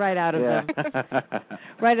the wind right out of them.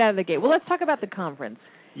 Right out of the gate. Well, let's talk about the conference.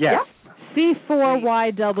 Yes.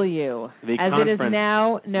 C4YW, as it is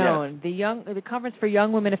now known. Yes. The conference for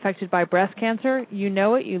young women affected by breast cancer. You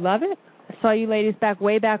know it. You love it. I saw you ladies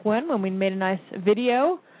way back when we made a nice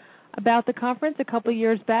video about the conference a couple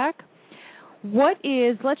years back. Let's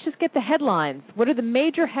just get the headlines. What are the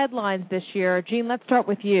major headlines this year? Gene, let's start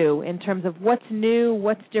with you in terms of what's new,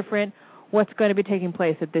 what's different, what's going to be taking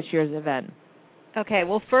place at this year's event. Okay,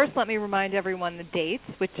 well, first let me remind everyone the dates,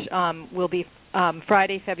 which will be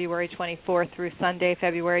Friday, February 24th through Sunday,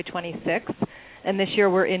 February 26th. And this year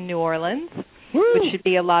we're in New Orleans, which should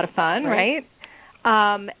be a lot of fun, right?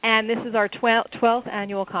 And this is our 12th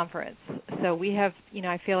annual conference. So we have,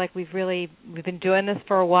 I feel like we've been doing this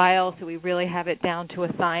for a while, so we really have it down to a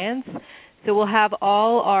science. So we'll have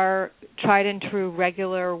all our tried and true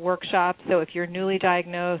regular workshops. So if you're newly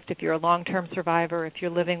diagnosed, if you're a long-term survivor, if you're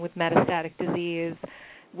living with metastatic disease,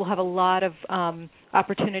 we'll have a lot of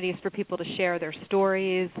opportunities for people to share their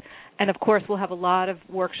stories. And, of course, we'll have a lot of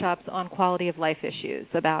workshops on quality of life issues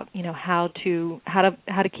about, how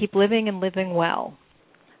to keep living and living well.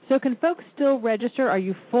 So can folks still register? Are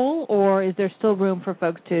you full, or is there still room for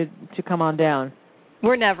folks to come on down?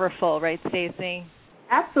 We're never full, right, Stacey?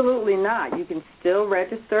 Absolutely not. You can still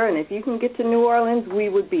register, and if you can get to New Orleans, we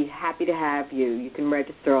would be happy to have you. You can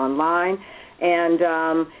register online,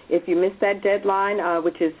 and if you miss that deadline,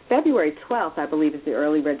 which is February 12th, I believe, is the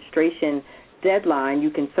early registration deadline, you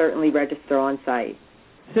can certainly register on site.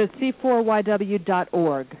 So it's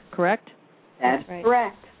C4YW.org, correct? That's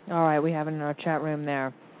correct. All right, we have it in our chat room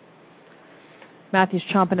there. Matthew's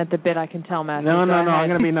chomping at the bit, I can tell, Matthew. No, I'm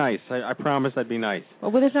going to be nice. I promise I'd be nice.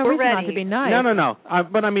 Well, there's no reason not to be nice. No.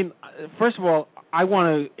 But, first of all, I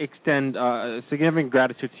want to extend significant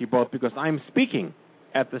gratitude to you both because I'm speaking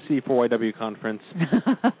at the C4YW conference.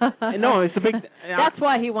 No, it's a big... That's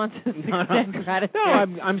why he wants to extend gratitude.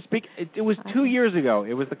 No, I'm speaking... It was 2 years ago.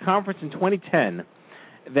 It was the conference in 2010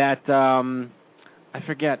 that... I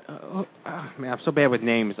forget. I'm so bad with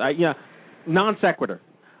names. Non sequitur.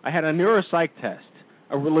 I had a neuropsych test,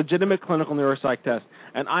 a legitimate clinical neuropsych test,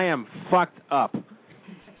 and I am fucked up.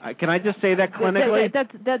 Can I just say that clinically?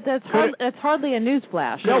 That's hardly a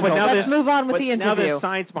newsflash. No, but now let's move on with the interview. Now there's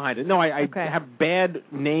science behind it. No, I have bad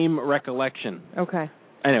name recollection. Okay.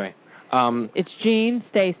 Anyway. It's Gene,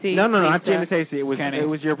 Stacey. No, not Gene and Stacey. It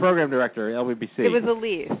was your program director, LBBC. It was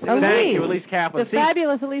Elise. Thank you, Elise Kaplan. The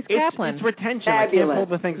fabulous Elise Kaplan. It's retention. Fabulous. I can't hold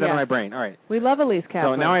the things out of my brain. All right. We love Elise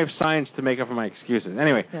Kaplan. So now I have science to make up for my excuses.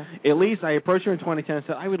 Anyway, Elise, I approached her in 2010 and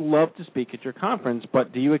said, I would love to speak at your conference,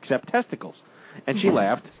 but do you accept testicles? And she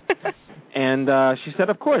laughed. And she said,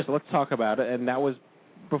 of course, let's talk about it. And that was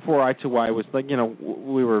before I2Y was like,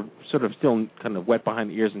 we were sort of still kind of wet behind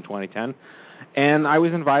the ears in 2010. And I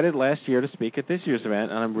was invited last year to speak at this year's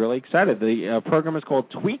event, and I'm really excited. The program is called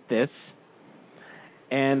Tweet This,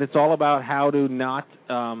 and it's all about how to not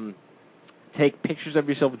take pictures of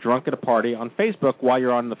yourself drunk at a party on Facebook while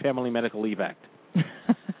you're on the Family Medical Leave Act.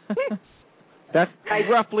 That's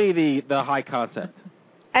roughly the high concept.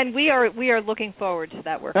 And we are looking forward to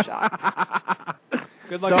that workshop.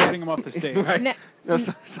 Good luck getting them off the stage. Right.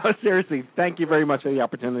 So seriously, thank you very much for the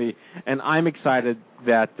opportunity, and I'm excited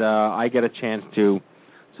that I get a chance to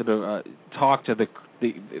sort of talk to the.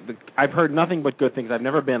 I've heard nothing but good things. I've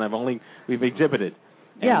never been. We've exhibited.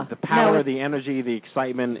 And the power, the energy, the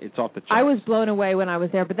excitement, it's off the charts. I was blown away when I was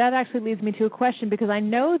there, but that actually leads me to a question because I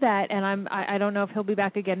know that, and I don't know if he'll be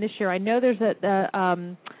back again this year. I know there's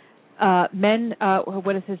men.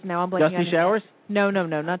 What is his now? I'm blanking. Dusty Showers? No,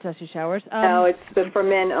 not Dusty Showers. No, it's the For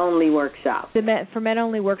Men Only workshop. The For Men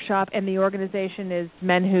Only workshop, and the organization is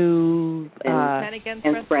Men Who Men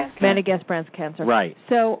Against Breast Cancer. Right.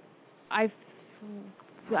 So I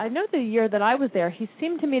know the year that I was there, he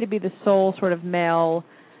seemed to me to be the sole sort of male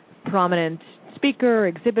prominent speaker,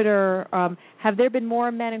 exhibitor. Have there been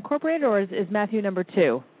more men incorporated, or is Matthew number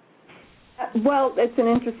two? Well, it's an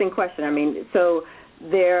interesting question. I mean, so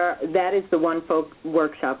that is the one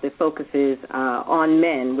workshop that focuses on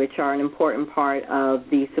men, which are an important part of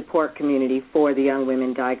the support community for the young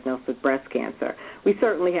women diagnosed with breast cancer. We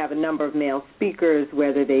certainly have a number of male speakers,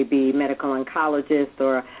 whether they be medical oncologists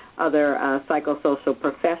or other psychosocial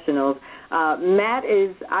professionals. Matt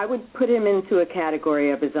I would put him into a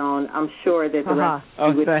category of his own. I'm sure that the rest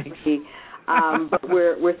would be. But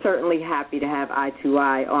we're certainly happy to have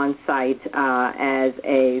I2I on site as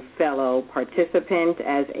a fellow participant,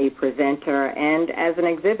 as a presenter, and as an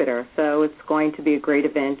exhibitor. So it's going to be a great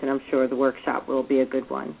event, and I'm sure the workshop will be a good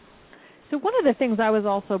one. So one of the things I was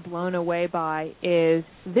also blown away by is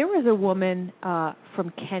there was a woman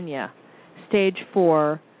from Kenya, stage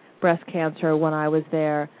 4 breast cancer, when I was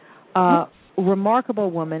there.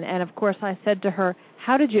 Remarkable woman. And, of course, I said to her,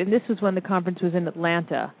 how did you, and this was when the conference was in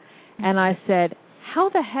Atlanta, and I said, how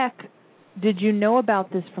the heck did you know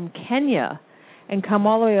about this from Kenya and come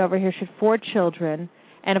all the way over here? She had 4 children.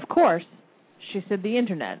 And, of course, she said the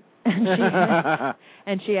Internet.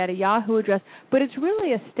 And she had a Yahoo address. But it's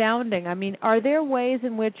really astounding. I mean, are there ways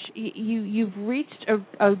in which you've reached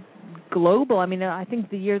a global, I mean, I think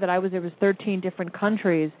the year that I was there was 13 different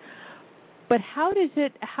countries. But how does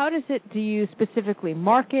it, do you specifically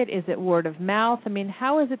market? Is it word of mouth? I mean,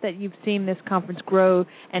 how is it that you've seen this conference grow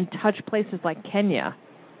and touch places like Kenya?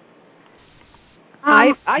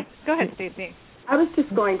 Go ahead, Stacey. I was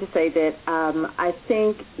just going to say that I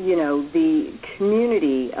think, the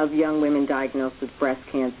community of young women diagnosed with breast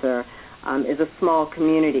cancer is a small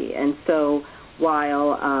community. And so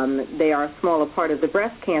while they are a smaller part of the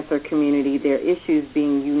breast cancer community, their issues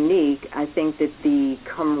being unique, I think that the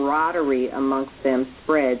camaraderie amongst them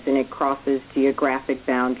spreads, and it crosses geographic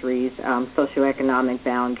boundaries, socioeconomic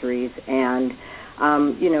boundaries, and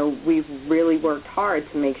we've really worked hard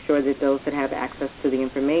to make sure that those that have access to the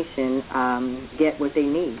information get what they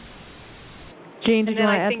need. Jean, and then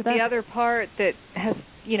I think the other part that has,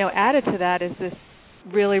 added to that is this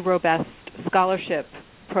really robust scholarship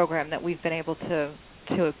program that we've been able to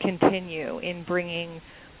continue in bringing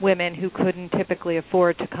women who couldn't typically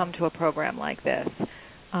afford to come to a program like this.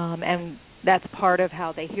 And that's part of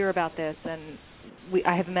how they hear about this. And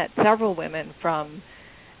I have met several women from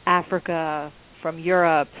Africa, from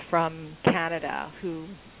Europe, from Canada, who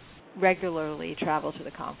regularly travel to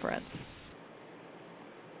the conference.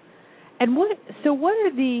 And what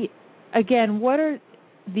are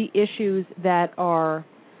the issues that are...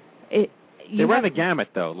 They run the gamut,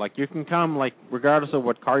 though. Like, you can come, regardless of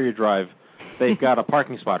what car you drive, they've got a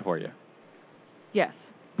parking spot for you. Yes.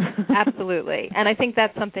 Absolutely. And I think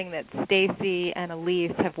that's something that Stacey and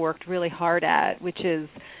Elise have worked really hard at, which is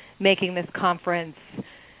making this conference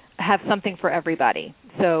have something for everybody.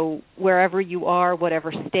 So wherever you are,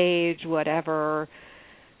 whatever stage, however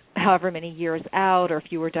many years out, or if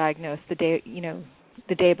you were diagnosed the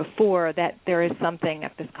day before, that there is something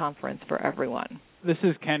at this conference for everyone. This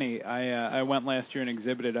is Kenny. I went last year and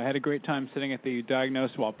exhibited. I had a great time sitting at the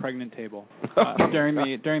diagnosed while pregnant table during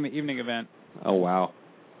the evening event. Oh, wow.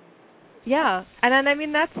 Yeah, and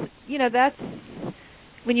then that's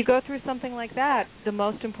when you go through something like that, the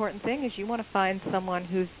most important thing is you want to find someone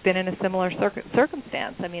who's been in a similar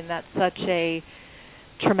circumstance. I mean, that's such a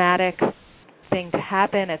traumatic thing to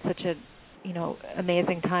happen at such a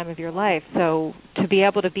amazing time of your life. So to be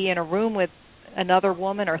able to be in a room with another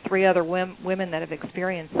woman or 3 other women that have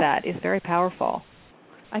experienced that is very powerful.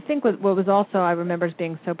 I think what was also, I remember as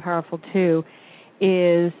being so powerful too,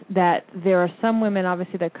 is that there are some women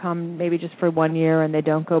obviously that come maybe just for 1 year and they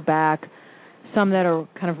don't go back, some that are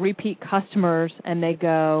kind of repeat customers and they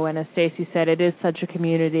go, and as Stacey said, it is such a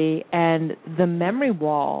community, and the memory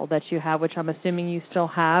wall that you have, which I'm assuming you still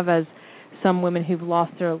have, as some women who've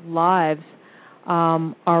lost their lives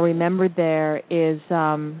are remembered there, is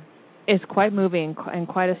quite moving and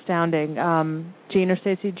quite astounding. Jean or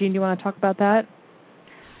Stacey, Jean, do you want to talk about that?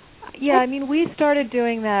 Yeah, I mean, we started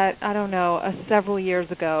doing that, several years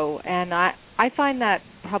ago, and I find that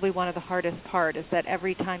probably one of the hardest part is that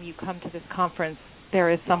every time you come to this conference, there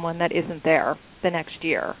is someone that isn't there the next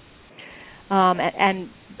year.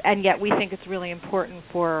 And yet we think it's really important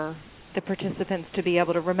for the participants to be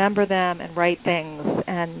able to remember them and write things,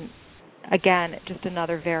 and again, just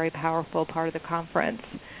another very powerful part of the conference.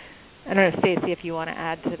 I don't know, Stacey, if you want to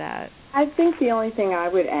add to that. I think the only thing I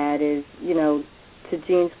would add is, to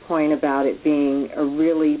Jean's point about it being a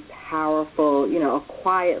really powerful, a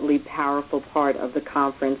quietly powerful part of the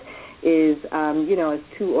conference is, as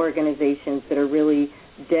 2 organizations that are really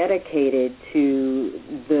dedicated to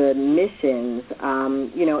the missions,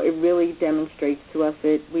 it really demonstrates to us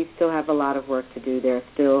that we still have a lot of work to do. There are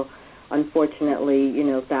still unfortunately,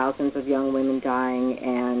 thousands of young women dying,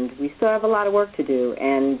 and we still have a lot of work to do.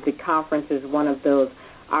 And the conference is one of those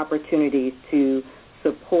opportunities to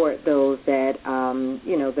support those that,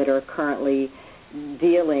 that are currently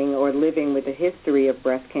dealing or living with a history of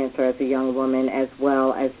breast cancer as a young woman, as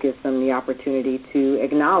well as gives them the opportunity to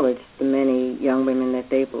acknowledge the many young women that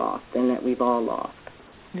they've lost and that we've all lost.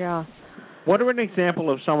 Yeah. What are an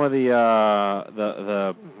example of some of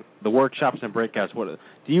the workshops and breakouts? What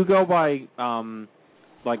do you go by,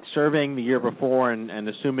 like surveying the year before and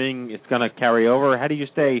assuming it's going to carry over? How do you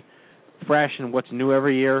stay fresh and what's new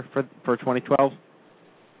every year for 2012?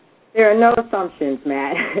 There are no assumptions,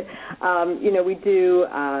 Matt. We do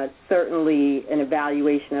certainly an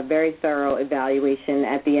evaluation, a very thorough evaluation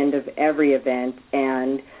at the end of every event,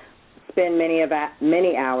 and spend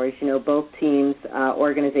many hours. Both teams,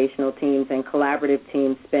 organizational teams and collaborative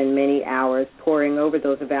teams, spend many hours poring over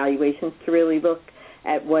those evaluations to really look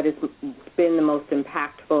at what has been the most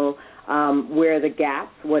impactful, where are the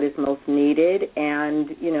gaps, what is most needed, and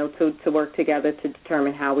to work together to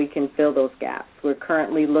determine how we can fill those gaps. We're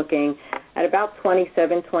currently looking at about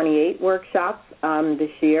 27, 28 workshops this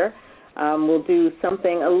year. We'll do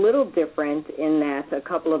something a little different in that a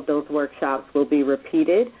couple of those workshops will be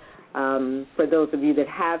repeated. For those of you that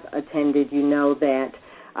have attended, you know that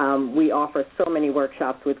we offer so many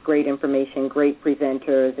workshops with great information, great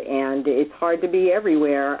presenters, and it's hard to be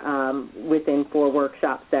everywhere within 4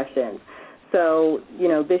 workshop sessions. So,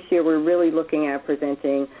 this year we're really looking at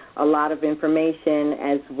presenting a lot of information,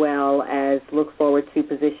 as well as look forward to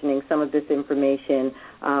positioning some of this information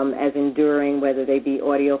as enduring, whether they be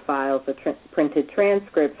audio files or printed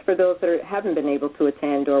transcripts for those that haven't been able to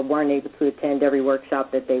attend or weren't able to attend every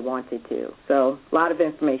workshop that they wanted to. So a lot of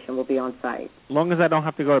information will be on site. As long as I don't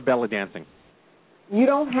have to go to belly dancing. You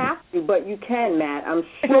don't have to, but you can, Matt. I'm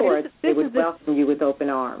sure they would welcome you with open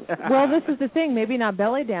arms. Well, this is the thing. Maybe not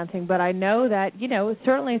belly dancing, but I know that,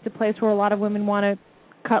 certainly it's a place where a lot of women want to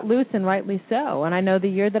cut loose, and rightly so. And I know the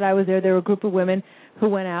year that I was there were a group of women who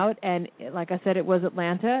went out, and like I said, it was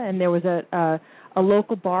Atlanta, and there was a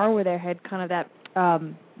local bar where they had kind of that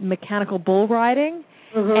mechanical bull riding,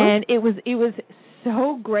 and it was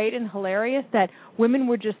so great and hilarious that women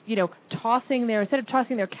were just, instead of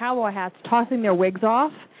tossing their cowboy hats, tossing their wigs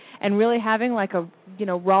off and really having like a,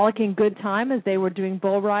 rollicking good time as they were doing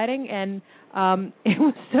bull riding. And it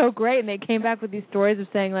was so great. And they came back with these stories of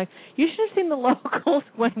saying, like, you should have seen the locals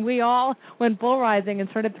when we all went bull riding and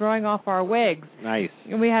started throwing off our wigs. Nice.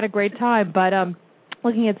 And we had a great time. But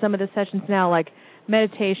looking at some of the sessions now, like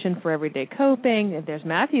meditation for everyday coping, there's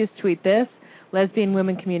Matthew's tweet this, lesbian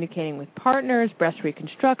women communicating with partners, breast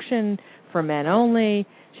reconstruction for men only,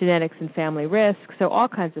 genetics and family risk, so all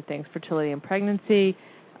kinds of things, fertility and pregnancy,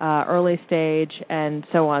 early stage, and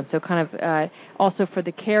so on. So kind of also for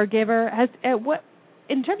the caregiver.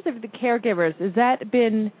 In terms of the caregivers, has that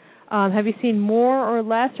been, have you seen more or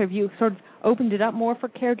less, or have you sort of opened it up more for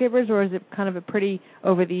caregivers, or is it kind of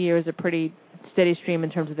over the years, a pretty steady stream in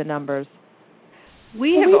terms of the numbers?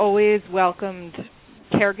 We have always welcomed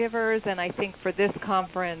caregivers, and I think for this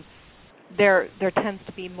conference there tends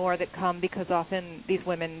to be more that come because often these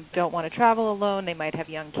women don't want to travel alone. They might have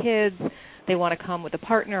young kids. They want to come with a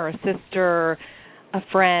partner, a sister, a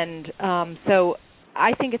friend. So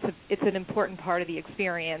I think it's an important part of the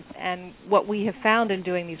experience. And what we have found in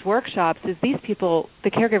doing these workshops is these people,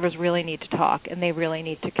 the caregivers, really need to talk and they really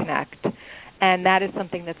need to connect. And that is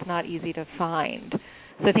something that's not easy to find.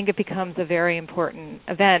 So I think it becomes a very important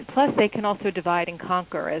event. Plus, they can also divide and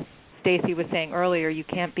conquer. As STACEY was saying earlier, you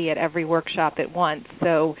can't be at every workshop at once.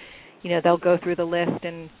 So, they'll go through the list,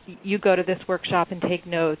 and you go to this workshop and take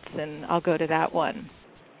notes, and I'll go to that one.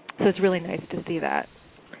 So it's really nice to see that.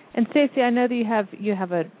 And STACEY, I know that you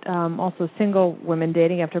have a also single women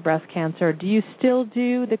dating after breast cancer. Do you still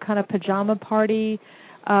do the kind of pajama party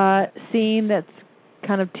scene that's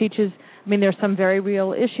kind of teaches? I mean, there's some very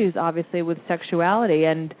real issues, obviously, with sexuality,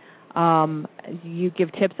 and you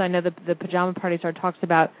give tips. I know the pajama parties talks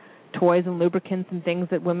about toys and lubricants and things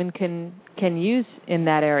that women can use in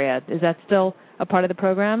that area. Is that still a part of the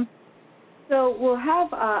program? So we'll have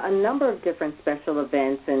a number of different special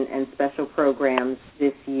events and special programs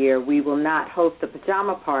this year. We will not host a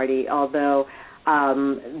pajama party, although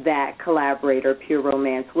that collaborator, Pure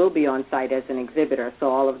Romance, will be on site as an exhibitor. So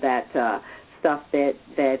all of that stuff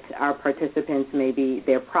that our participants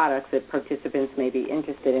their products that participants may be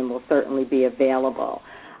interested in will certainly be available.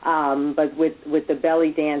 But with the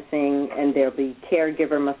belly dancing, and there'll be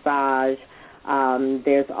caregiver massage,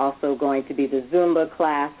 there's also going to be the Zumba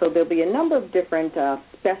class. So there'll be a number of different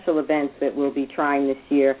special events that we'll be trying this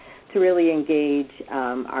year to really engage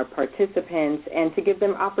our participants and to give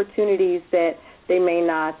them opportunities that they may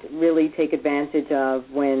not really take advantage of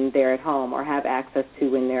when they're at home or have access to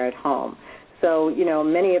when they're at home. So,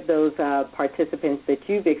 many of those participants that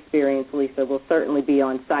you've experienced, Lisa, will certainly be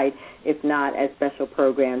on site, if not as special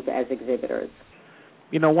programs as exhibitors.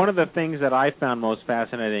 One of the things that I found most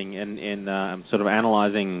fascinating in sort of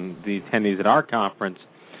analyzing the attendees at our conference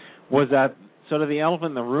was that sort of the elephant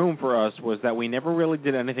in the room for us was that we never really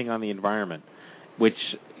did anything on the environment, which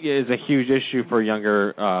is a huge issue for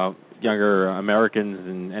younger Americans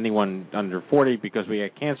and anyone under 40 because we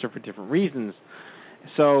get cancer for different reasons.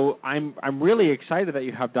 So I'm really excited that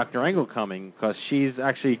you have Dr. Engel coming because she's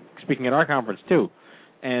actually speaking at our conference too,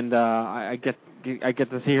 and I get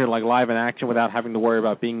to see her like live in action without having to worry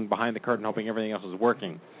about being behind the curtain hoping everything else is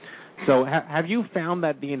working. So have you found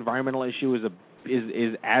that the environmental issue is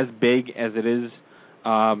as big as it is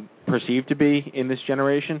perceived to be in this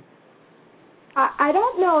generation? I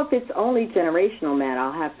don't know if it's only generational, Matt,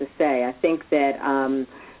 I'll have to say. I think that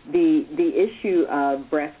the issue of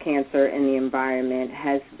breast cancer in the environment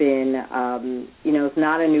has been, it's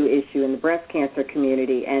not a new issue in the breast cancer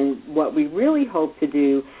community. And what we really hope to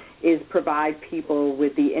do is provide people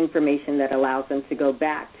with the information that allows them to go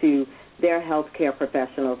back to their healthcare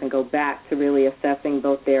professionals and go back to really assessing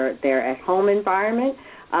both their at-home environment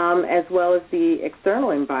as well as the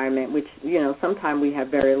external environment, which, sometimes we have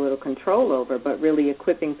very little control over, but really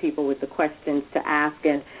equipping people with the questions to ask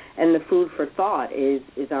and the food for thought is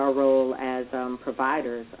our role as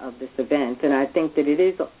providers of this event. And I think that it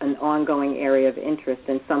is an ongoing area of interest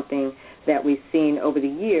and something that we've seen over the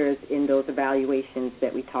years in those evaluations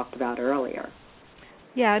that we talked about earlier.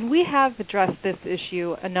 Yeah, and we have addressed this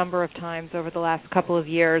issue a number of times over the last couple of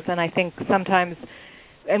years, and I think sometimes,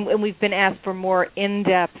 and we've been asked for more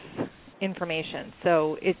in-depth information.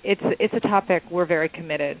 So it's a topic we're very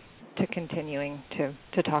committed to continuing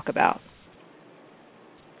to talk about.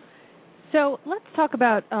 So let's talk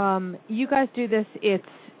about, you guys do this, it's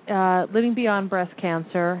Living Beyond Breast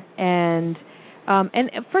Cancer, and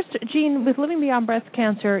first, Jean, with Living Beyond Breast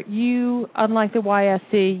Cancer, you, unlike the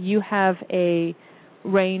YSC, you have a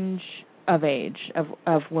range of age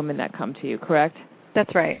of women that come to you, correct?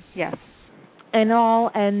 That's right, yes. And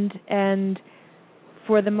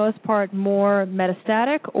for the most part, more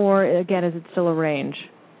metastatic, or again, is it still a range?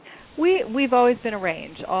 We've always been a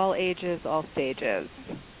range, all ages, all stages.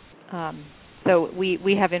 So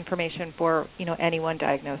we have information for anyone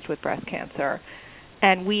diagnosed with breast cancer,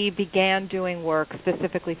 and we began doing work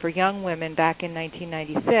specifically for young women back in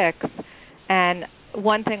 1996. And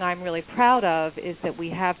one thing I'm really proud of is that we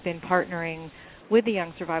have been partnering with the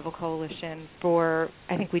Young Survival Coalition for,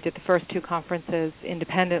 I think we did the first 2 conferences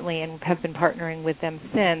independently and have been partnering with them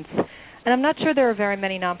since. And I'm not sure there are very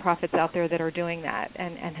many nonprofits out there that are doing that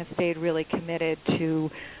and have stayed really committed to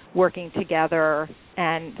working together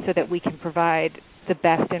and so that we can provide the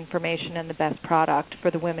best information and the best product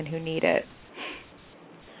for the women who need it.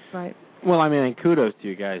 Right. Well, and kudos to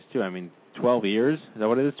you guys, too. 12 years? Is that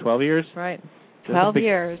what it is, 12 years? Right. 12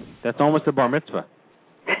 years. That's almost a bar mitzvah.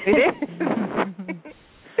 It is.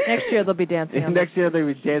 Next year they'll be dancing. Next year they'll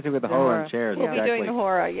be dancing with the hora and chairs. We'll exactly. be doing the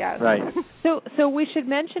hora, yes. Right. So we should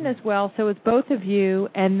mention as well, so it's both of you,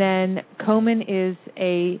 and then Komen is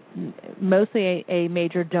mostly a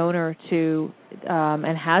major donor to,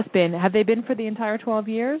 and has been. Have they been for the entire 12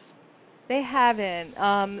 years? They haven't.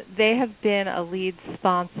 They have been a lead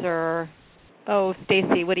sponsor. Oh,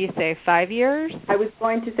 Stacey, what do you say, 5 years? I was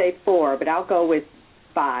going to say 4, but I'll go with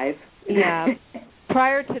 5. Yeah.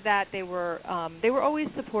 Prior to that, they were always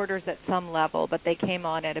supporters at some level, but they came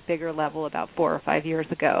on at a bigger level about 4 or 5 years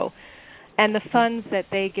ago. And the funds that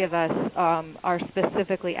they give us are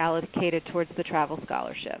specifically allocated towards the travel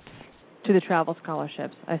scholarships. To the travel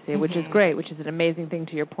scholarships, I see, which is great, which is an amazing thing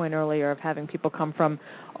to your point earlier of having people come from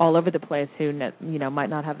all over the place who might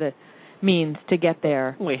not have the means to get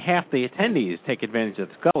there. Only half the attendees take advantage of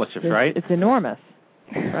the scholarships, right? It's enormous.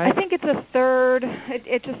 Right? I think it's a third.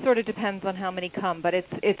 It just sort of depends on how many come, but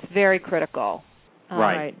it's very critical.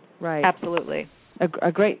 Right. Absolutely.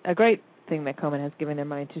 A great thing that Komen has given their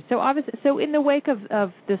money to. So obviously, in the wake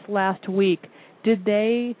of this last week, did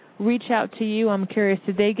they reach out to you? I'm curious.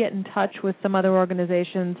 Did they get in touch with some other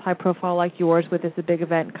organizations, high profile like yours, with this a big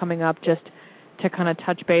event coming up, just to kind of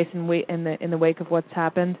touch base in the wake of what's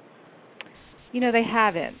happened? They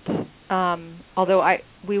haven't. Although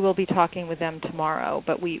we will be talking with them tomorrow,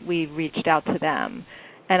 but we reached out to them.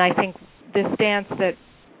 And I think the stance that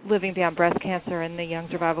Living Beyond Breast Cancer and the Young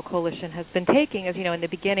Survival Coalition has been taking is, in the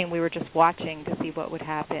beginning we were just watching to see what would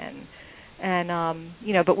happen. And,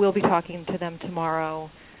 but we'll be talking to them tomorrow.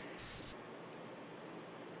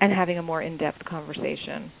 and having a more in-depth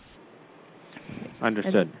conversation.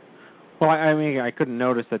 Understood. Well, I mean, I couldn't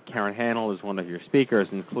notice that Karen Hanel is one of your speakers,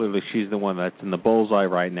 and clearly she's the one that's in the bullseye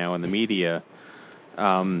right now in the media.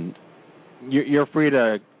 You're free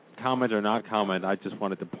to comment or not comment. I just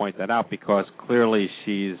wanted to point that out because clearly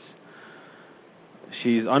she's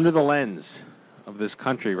under the lens of this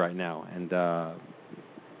country right now. And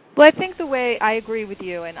well, I think the way I agree with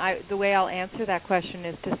you, and the way I'll answer that question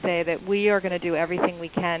is to say that we are going to do everything we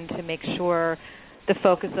can to make sure the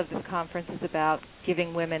focus of this conference is about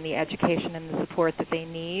giving women the education and the support that they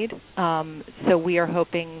need. So we are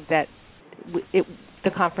hoping that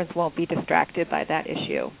the conference won't be distracted by that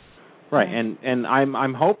issue. Right, and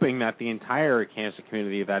I'm hoping that the entire cancer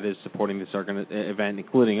community that is supporting this event,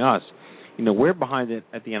 including us, we're behind it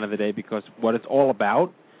at the end of the day because what it's all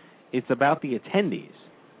about, it's about the attendees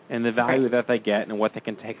and the value that they get and what they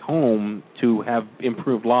can take home to have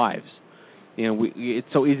improved lives. It's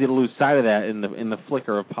so easy to lose sight of that in the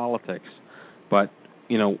flicker of politics, but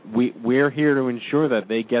we're here to ensure that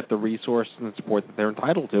they get the resources and support that they're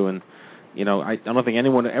entitled to, and I don't think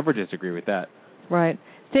anyone would ever disagree with that. Right.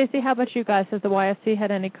 Stacey, how about you guys? Has the YSC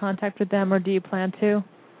had any contact with them, or do you plan to?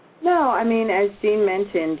 No, I mean, as Jean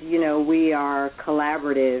mentioned, we are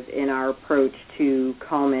collaborative in our approach to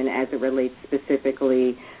Komen as it relates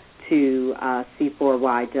specifically to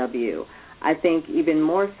C4YW. I think even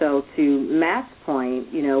more so to Matt's point,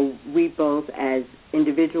 we both as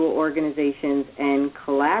individual organizations and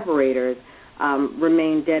collaborators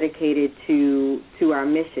remain dedicated to our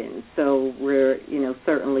mission. So we're,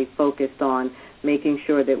 certainly focused on making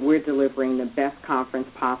sure that we're delivering the best conference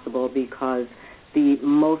possible because the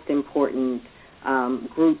most important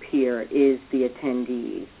group here is the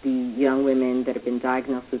attendees, the young women that have been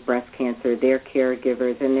diagnosed with breast cancer, their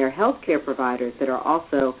caregivers, and their healthcare providers that are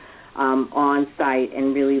also on site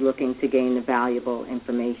and really looking to gain the valuable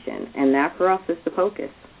information. And that, for us, is the focus.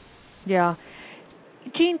 Yeah.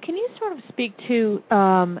 Jean, can you sort of speak to,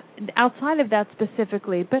 outside of that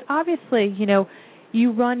specifically, but obviously,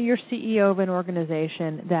 you run, you're CEO of an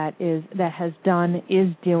organization that has done, is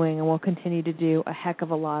doing, and will continue to do a heck of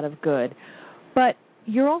a lot of good. But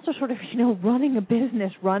you're also sort of, running a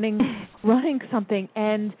business, running something,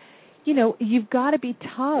 and, you've got to be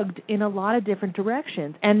tugged in a lot of different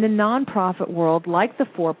directions. And the nonprofit world, like the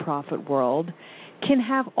for-profit world, can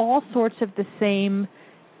have all sorts of the same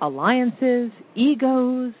alliances,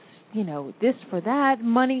 egos, this for that,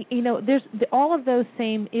 money, there's all of those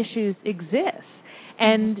same issues exist.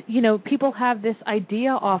 And, people have this idea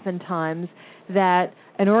oftentimes that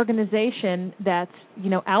an organization that's,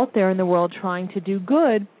 out there in the world trying to do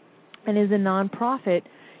good and is a nonprofit,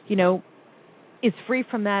 is free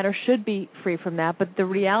from that or should be free from that. But the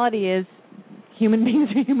reality is human beings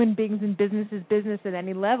are human beings and business is business at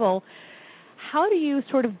any level. How do you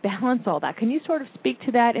sort of balance all that? Can you sort of speak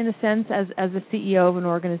to that in a sense as a CEO of an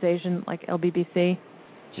organization like LBBC?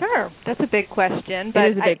 Sure. That's a big question. But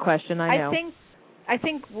it is a big question, I know. I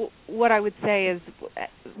think what I would say is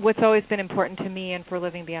what's always been important to me and for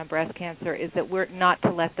Living Beyond Breast Cancer is that we're not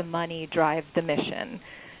to let the money drive the mission.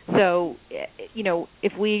 So,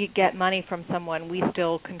 if we get money from someone, we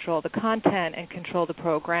still control the content and control the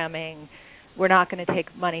programming. We're not going to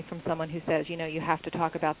take money from someone who says, you have to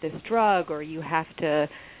talk about this drug or you have to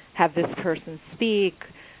have this person speak.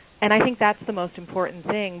 And I think that's the most important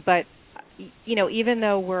thing. But, even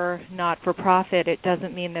though we're not for profit, it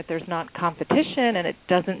doesn't mean that there's not competition, and it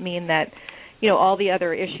doesn't mean that, all the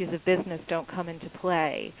other issues of business don't come into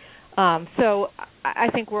play. So I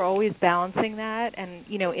think we're always balancing that. And,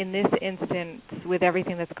 in this instance, with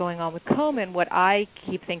everything that's going on with Komen, what I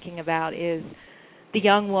keep thinking about is the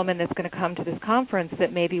young woman that's going to come to this conference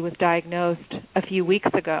that maybe was diagnosed a few weeks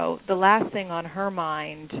ago. The last thing on her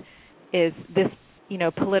mind is this,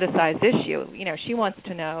 politicized issue. She wants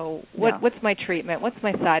to know what's my treatment, what's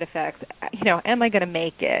my side effects, am I going to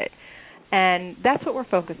make it? And that's what we're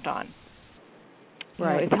focused on.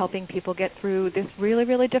 Right. Is helping people get through this really,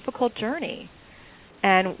 really difficult journey.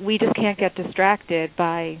 And we just can't get distracted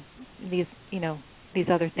by these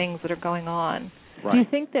other things that are going on. Right. Do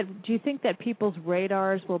you think that people's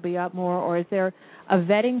radars will be up more, or is there a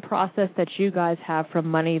vetting process that you guys have from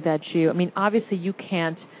money that obviously you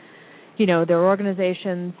can't, there are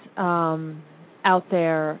organizations out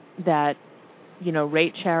there that,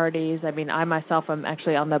 rate charities. I myself am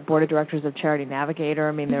actually on the board of directors of Charity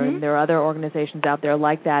Navigator. There are other organizations out there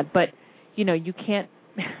like that, but, you can't,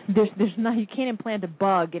 you can't implant a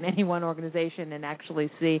bug in any one organization and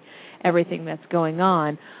actually see everything that's going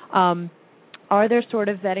on. Are there sort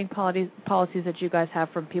of vetting policies that you guys have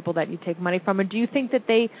from people that you take money from, or do you think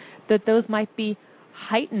that those might be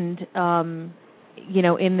heightened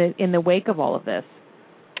in the wake of all of this?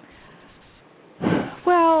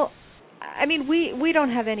 Well, I mean, we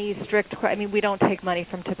don't have any strict. I mean, we don't take money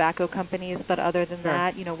from tobacco companies, but other than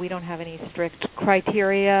that, we don't have any strict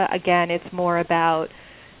criteria. Again, it's more about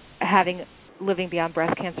having Living Beyond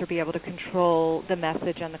Breast Cancer be able to control the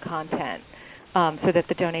message and the content, so that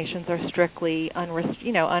the donations are strictly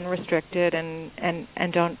unrestricted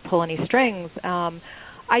and don't pull any strings.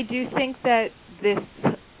 I do think that this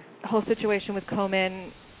whole situation with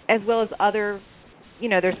Komen, as well as other,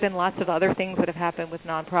 there's been lots of other things that have happened with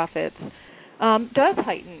nonprofits, does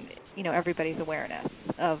heighten, everybody's awareness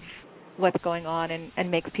of what's going on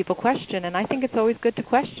and makes people question. And I think it's always good to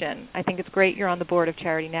question. I think it's great you're on the board of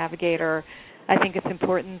Charity Navigator. I think it's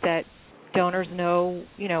important that donors know,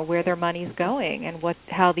 where their money's going and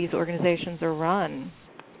how these organizations are run.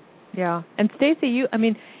 Yeah. And Stacey,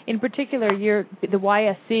 in particular, the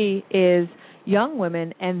YSC is young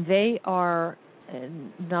women, and they are,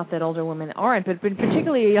 not that older women aren't, but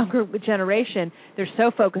particularly a younger generation, they're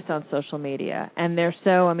so focused on social media, and they're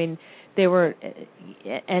so, they were,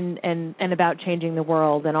 and about changing the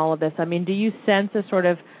world and all of this. Do you sense a sort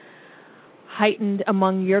of heightened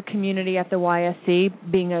among your community at the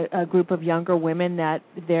YSC, being a group of younger women, that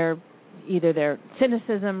either their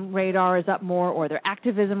cynicism radar is up more or their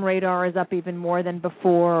activism radar is up even more than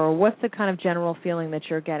before, or what's the kind of general feeling that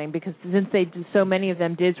you're getting? Because since so many of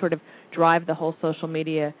them did sort of drive the whole social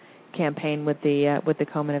media campaign with the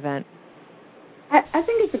Komen event. I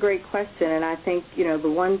think it's a great question, and I think, the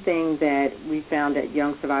one thing that we found at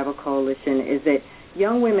Young Survival Coalition is that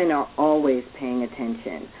young women are always paying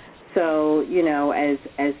attention. So,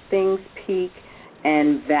 as things peak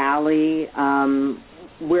and valley,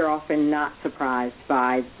 we're often not surprised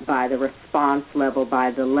by the response level,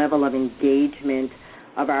 by the level of engagement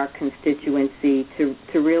of our constituency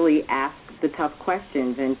to really ask the tough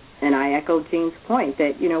questions. And I echo Jean's point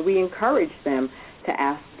that, we encourage them to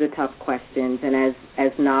ask the tough questions. And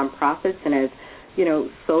as nonprofits and as,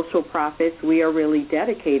 social profits, we are really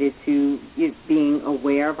dedicated to being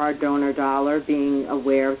aware of our donor dollar, being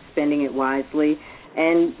aware of spending it wisely,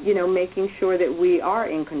 and, making sure that we are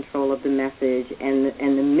in control of the message and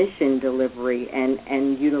the mission delivery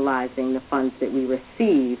and utilizing the funds that we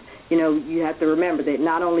receive. You have to remember that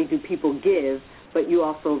not only do people give, but you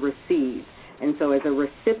also receive. And so as a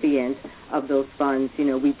recipient of those funds,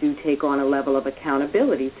 we do take on a level of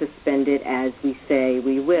accountability to spend it as we say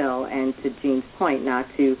we will, and to Jean's point, not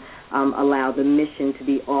to allow the mission to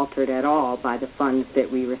be altered at all by the funds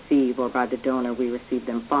that we receive or by the donor we receive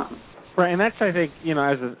them from. Right, and that's, I think,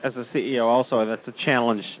 as a CEO also, that's a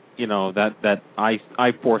challenge, that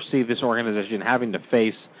I foresee this organization having to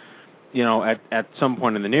face, at some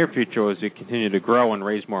point in the near future as we continue to grow and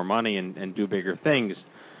raise more money and do bigger things.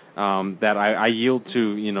 That I yield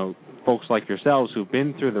to, folks like yourselves who've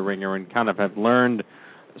been through the ringer and kind of have learned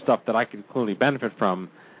stuff that I could clearly benefit from.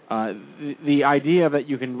 The idea that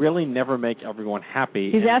you can really never make everyone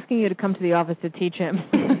happy. He's asking you to come to the office to teach him.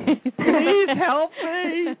 Please help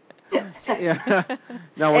me. Yeah.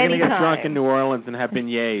 No, we're going to get drunk in New Orleans and have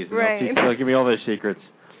beignets. Right. They'll give me all their secrets.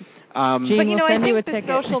 But, I think the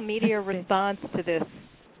social media response to this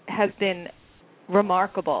has been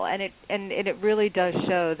remarkable, and it really does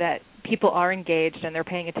show that people are engaged and they're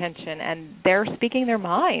paying attention and they're speaking their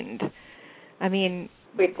mind.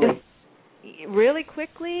 Quickly. Really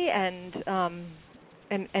quickly and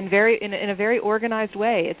very in a very organized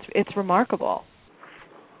way. It's remarkable.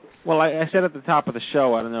 Well, I said at the top of the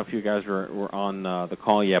show, I don't know if you guys were on the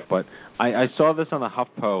call yet, but I saw this on the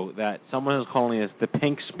HuffPo that someone is calling this the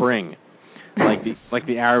Pink Spring, like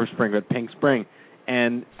the Arab Spring, but Pink Spring.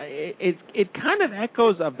 And it kind of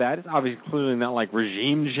echoes of that. It's obviously clearly not like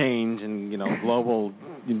regime change and, global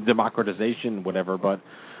democratization, whatever. But,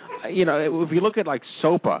 if you look at like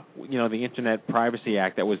SOPA, the Internet Privacy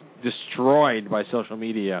Act that was destroyed by social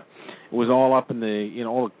media, it was all up in the,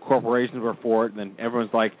 all the corporations were for it. And then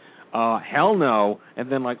everyone's like, hell no.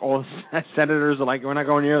 And then like all the senators are like, we're not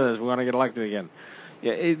going near this. We want to get elected again.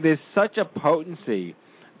 There's such a potency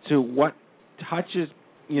to what touches,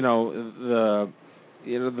 the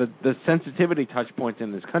sensitivity touch points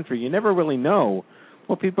in this country. You never really know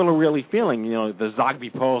what people are really feeling. The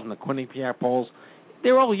Zogby polls and the Quinnipiac polls,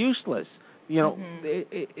 they're all useless.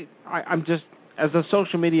 I'm just, as a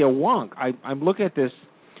social media wonk, I'm looking at this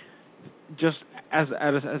just as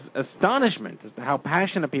astonishment as to how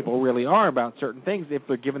passionate people really are about certain things if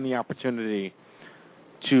they're given the opportunity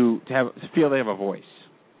to feel they have a voice.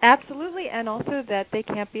 Absolutely, and also that they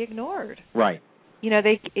can't be ignored. Right. You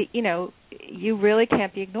really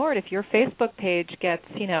can't be ignored. If your Facebook page gets,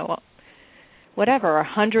 whatever,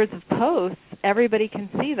 hundreds of posts, everybody can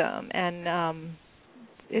see them, and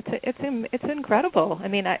it's incredible. I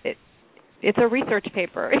mean, it's a research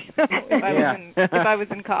paper. If I was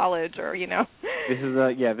in college, or This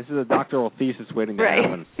is a doctoral thesis waiting to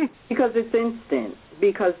happen. Because it's instant.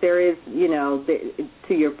 Because there is,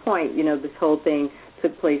 to your point, this whole thing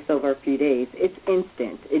took place over a few days. It's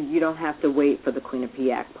instant. You don't have to wait for the Queen of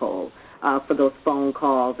Piac poll, for those phone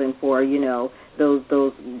calls, and for those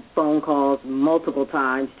phone calls multiple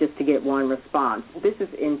times just to get one response. This is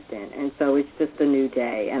instant, and so it's just a new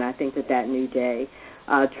day. And I think that new day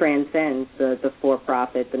transcends the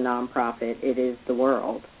for-profit, the non-profit. It is the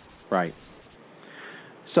world. Right.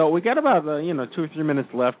 So we got about 2 or 3 minutes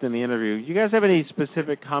left in the interview. You guys have any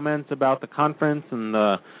specific comments about the conference? And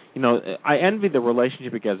I envy the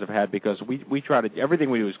relationship you guys have had, because we try to, everything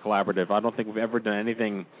we do is collaborative. I don't think we've ever done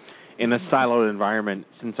anything in a siloed environment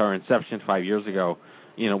since our inception 5 years ago.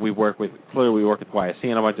 We work with YSC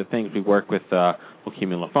and a bunch of things. We work with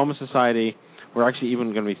Leukemia and Lymphoma Society. We're actually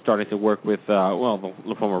even going to be starting to work with the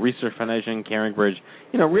Lymphoma Research Foundation, CAMBREY,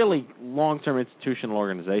 really long-term institutional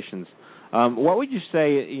organizations. What would you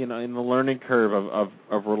say, in the learning curve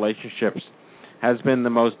of relationships has been the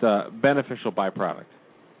most beneficial byproduct?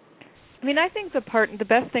 I mean, I think the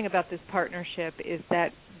best thing about this partnership is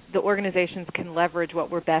that the organizations can leverage what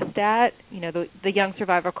we're best at. The Young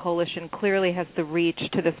Survivor Coalition clearly has the reach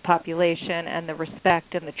to this population and the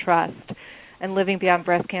respect and the trust. And Living Beyond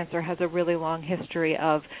Breast Cancer has a really long history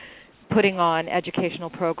of putting on educational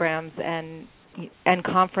programs and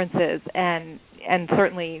conferences, and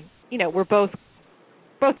certainly, we're both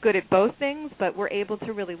good at both things, but we're able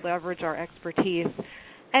to really leverage our expertise.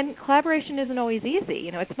 And collaboration isn't always easy.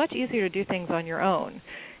 It's much easier to do things on your own.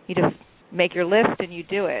 You just make your list and you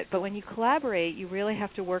do it. But when you collaborate, you really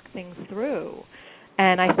have to work things through.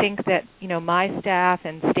 And I think that, my staff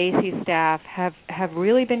and STACEY's staff have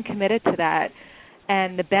really been committed to that.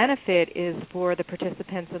 And the benefit is for the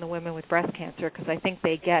participants and the women with breast cancer, because I think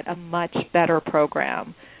they get a much better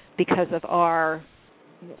program because of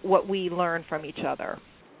what we learn from each other.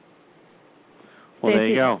 Well, there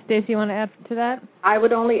you go. Stacey, you want to add to that? I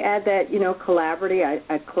would only add that,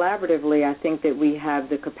 collaboratively, I think that we have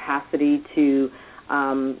the capacity to,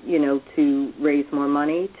 to raise more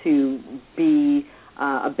money, to be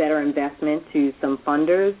a better investment to some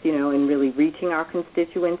funders, in really reaching our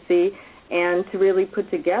constituency, and to really put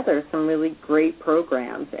together some really great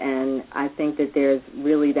programs. And I think that there's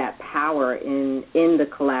really that power in the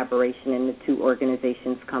collaboration in the two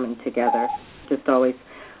organizations coming together. Just always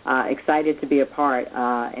excited to be a part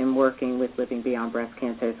and working with Living Beyond Breast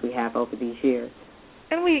Cancer as we have over these years.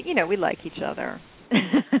 And we like each other.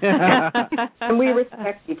 And we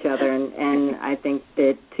respect each other, and I think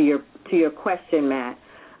that to your question, Matt,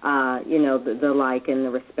 the like and the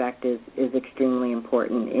respect is extremely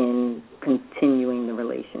important in continuing the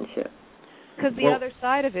relationship. Because the other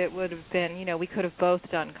side of it would have been, we could have both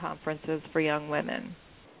done conferences for young women,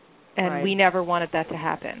 and we never wanted that to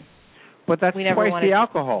happen. But that's twice the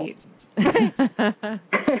alcohol.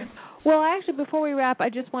 Well, actually, before we wrap, I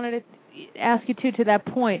just wanted to ask you, too, to that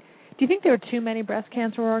point, do you think there are too many breast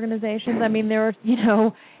cancer organizations? I mean, there are,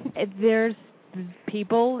 there's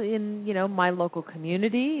people in, my local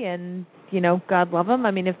community, and, God love them.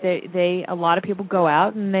 I mean, if a lot of people go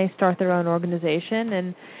out and they start their own organization,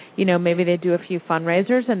 and, maybe they do a few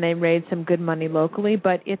fundraisers and they raise some good money locally,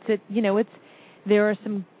 but there are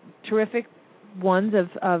some terrific ones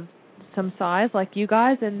of some size like you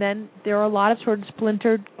guys, and then there are a lot of sort of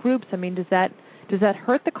splintered groups. I mean, does that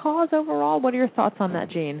hurt the cause overall? What are your thoughts on that,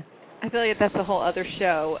 Jean? I feel like that's a whole other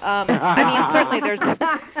show. I mean, certainly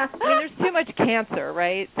there's too much cancer,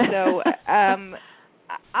 right? So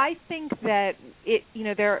I think that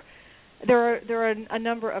there are a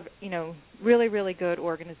number of really, really good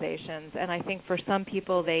organizations, and I think for some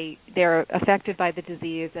people they're affected by the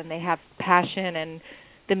disease and they have passion and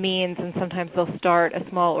the means, and sometimes they'll start a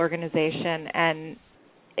small organization, and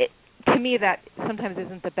to me that sometimes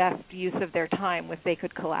isn't the best use of their time if they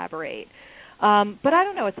could collaborate. But I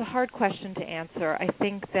don't know. It's a hard question to answer. I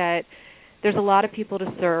think that there's a lot of people to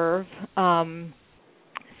serve,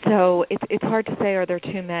 so it's hard to say are there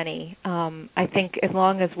too many. I think as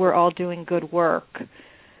long as we're all doing good work,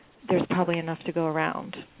 there's probably enough to go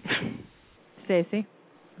around. Stacey?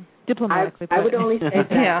 Diplomatically. I would only say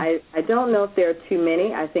that I don't know if there are too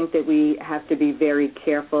many. I think that we have to be very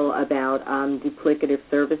careful about duplicative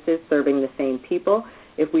services, serving the same people.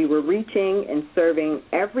 If we were reaching and serving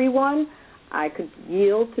everyone, I could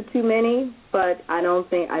yield to too many, but I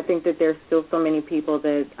think that there's still so many people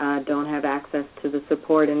that don't have access to the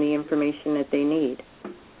support and the information that they need.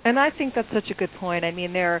 And I think that's such a good point. I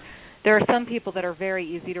mean, there there are some people that are very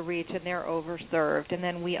easy to reach and they're overserved, and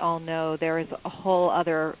then we all know there is a whole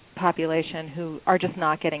other population who are just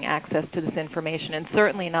not getting access to this information, and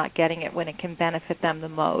certainly not getting it when it can benefit them the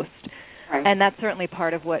most. Right. And that's certainly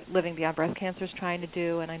part of what Living Beyond Breast Cancer is trying to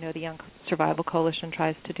do, and I know the Young Survival Coalition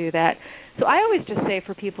tries to do that. So I always just say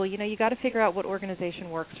for people, you got to figure out what organization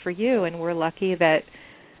works for you, and we're lucky that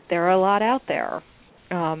there are a lot out there.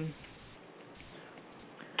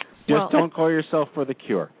 Just don't call yourself for the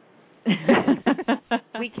cure.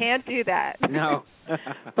 We can't do that. No.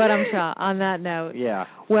 But I'm sure on that note. Yeah.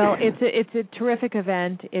 Well, it's a terrific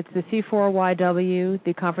event. It's the C4YW,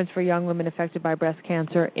 the Conference for Young Women Affected by Breast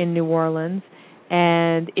Cancer in New Orleans.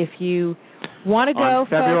 And if you want to go, on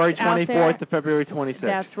February 24th to February 26th.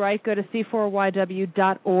 That's right. Go to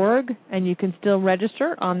c4yw.org, and you can still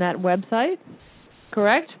register on that website.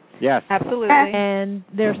 Correct? Yes. Absolutely. And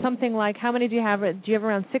there's something like, how many do you have? Do you have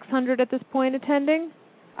around 600 at this point attending?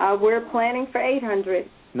 We're planning for 800.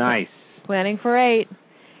 Nice. Planning for 8.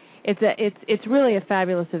 It's really a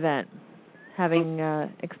fabulous event, having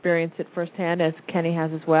experienced it firsthand, as Kenny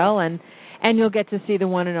has as well, and you'll get to see the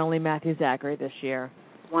one and only Matthew Zachary this year.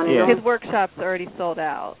 His workshop's already sold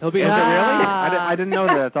out. He'll be really? I didn't know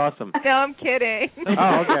that. That's awesome. No, I'm kidding.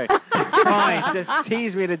 Oh, okay. Fine. Just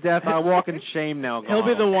tease me to death. I'll walk in shame now. He'll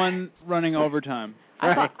be the one running overtime.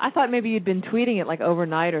 I thought maybe you'd been tweeting it like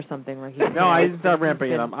overnight or something. Like no, I didn't start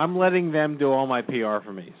ramping it up. I'm letting them do all my PR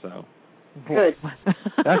for me. So good.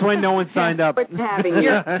 That's why no one signed up.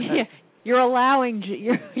 You're allowing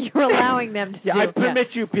them to. Yeah, do I permit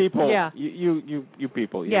you people. Yeah. You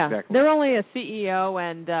people. Yeah, exactly. They're only a CEO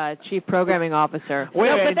and Chief Programming Officer.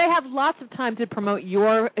 But they have lots of time to promote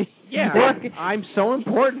your. I'm so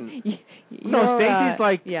important. No, Stacey's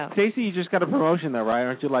like Stacey. You just got a promotion there, right?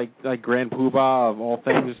 Aren't you like Grand Poobah of all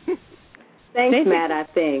things? Thanks, Stacey, Matt. I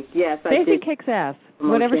think yes. Stacey kicks ass.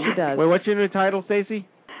 Whatever she does. Wait, what's your new title, Stacey?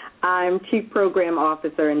 I'm Chief Program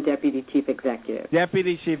Officer and Deputy Chief Executive.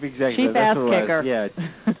 Deputy Chief Executive. Chief ass kicker. Yeah.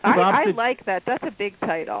 I like that. That's a big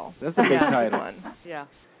title. That's a big title. Yeah.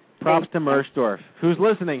 Props to Mersdorf. Who's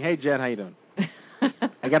listening? Hey, Jen, how you doing?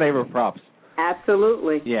 I got to give her props.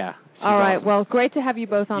 Absolutely. Yeah. All right. Awesome. Well, great to have you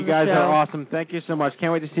both on the show. You guys are awesome. Thank you so much.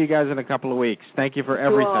 Can't wait to see you guys in a couple of weeks. Thank you for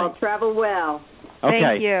everything. Cool. Travel well. Okay.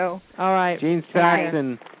 Thank you. All right. Gene Sachs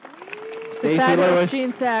and the Stacey Lewis.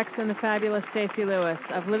 Gene Sachs and the fabulous Stacey Lewis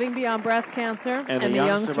of Living Beyond Breast Cancer and the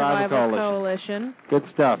Young Survival Coalition. Good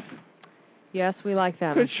stuff. Yes, we like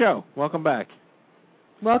them. Good show. Welcome back.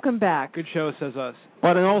 Welcome back. Good show, says us.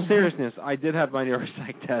 But in all seriousness, I did have my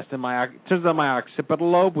neuropsych test, and turns out my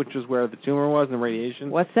occipital lobe, which is where the tumor was in radiation.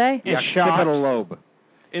 What's that? The occipital lobe.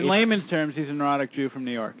 In layman's terms, he's a neurotic Jew from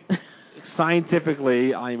New York.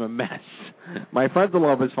 Scientifically, I'm a mess. My frontal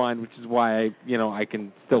lobe is fine, which is why I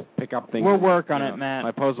can still pick up things. We'll work on it, Matt. My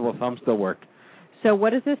opposable thumb still work. So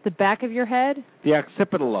what is this? The back of your head? The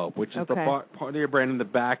occipital lobe, which is the part of your brain in the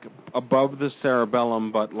back, above the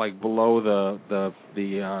cerebellum, but like below the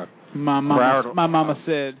my mama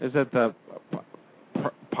said. Is it the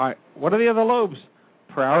what are the other lobes?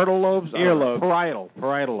 Parietal lobes? Earlobes.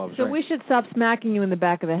 Parietal lobes. So we should stop smacking you in the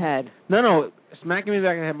back of the head. No. Smacking me in the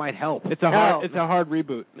back of the head might help. It's a hard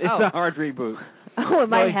reboot. It's a hard reboot. Oh, it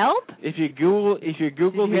might help? If you Google Did you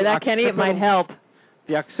hear that, Kenny? It might help.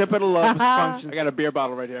 The occipital lobe functions. I got a beer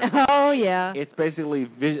bottle right here. Oh, yeah. It's basically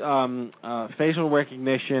facial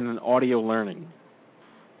recognition and audio learning,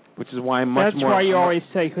 which is why I'm much more. That's why you always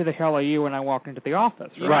say, "Who the hell are you?" when I walk into the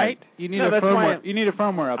office, right? You need a firmware. You need a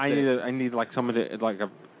firmware I update. need like someone like a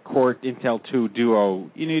Core Intel 2 Duo.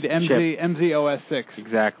 You need MZOS 6.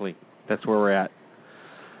 Exactly. That's where we're at.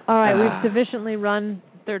 All right, we've sufficiently run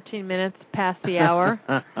 13 minutes past the hour.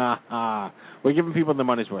 We're giving people the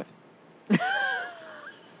money's worth.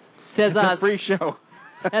 Says it's us. A free show.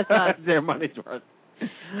 That's us. Their money's worth.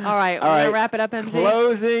 All right, we're going to wrap it up, MZ.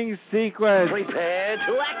 Closing sequence. Prepare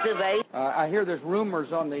to activate. I hear there's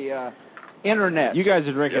rumors on the internet. You guys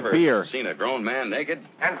are drinking beer. Seen a grown man naked?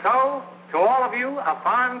 And so, to all of you, a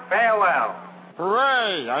fond farewell.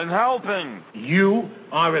 Hooray, I'm helping. You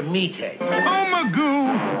are a meathead. Oh,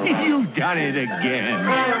 Magoo, you've done it again.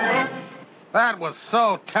 That was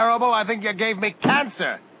so terrible, I think you gave me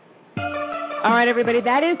cancer. All right, everybody,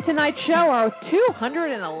 that is tonight's show, our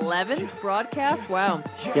 211th broadcast. Wow.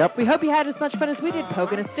 Yep. We hope you had as much fun as we did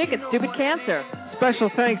poking a stick at stupid cancer. Special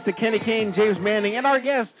thanks to Kenny Kane, James Manning, and our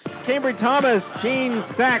guests, CAMBREY Thomas, Gene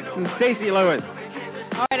Sachs, and Stacey Lewis.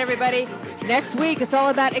 All right, everybody, next week it's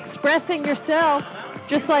all about expressing yourself,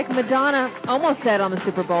 just like Madonna almost said on the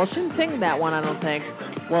Super Bowl. She didn't sing that one, I don't think.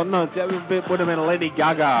 Well, no, that would have been a Lady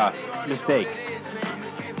Gaga mistake.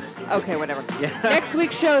 Okay, whatever. Next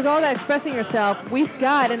week's show is all about expressing yourself. We've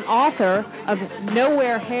got an author of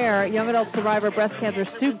Nowhere Hair, young adult survivor of breast cancer,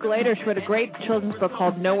 Sue Glader. She wrote a great children's book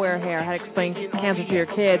called Nowhere Hair, How to Explain Cancer to Your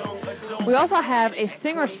Kids. We also have a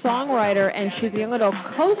singer-songwriter, and she's a young adult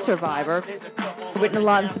co-survivor, written a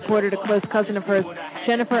lot and supported a close cousin of hers,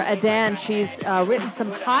 Jennifer Adan. She's written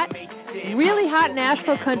some really hot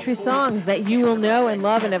Nashville country songs that you will know and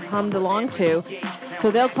love and have hummed along to. So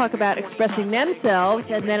they'll talk about expressing themselves,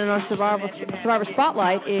 and then in our Survivor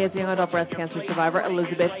Spotlight is young adult breast cancer survivor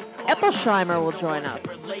Elizabeth Epplesheimer will join us.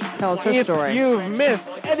 Tell us her story. If you've missed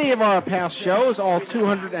any of our past shows, all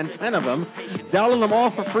 210 of them, download them all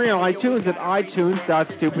for free on iTunes at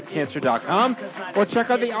itunes.stupidcancer.com, or check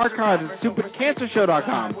out the archives at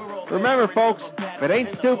stupidcancershow.com. Remember, folks, if it ain't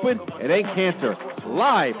stupid, it ain't cancer.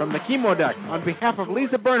 Live from the chemo deck, on behalf of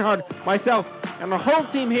Lisa Bernhardt, myself, and the whole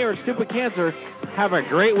team here at Stupid Cancer, have a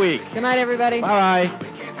great week. Good night, everybody. Bye-bye.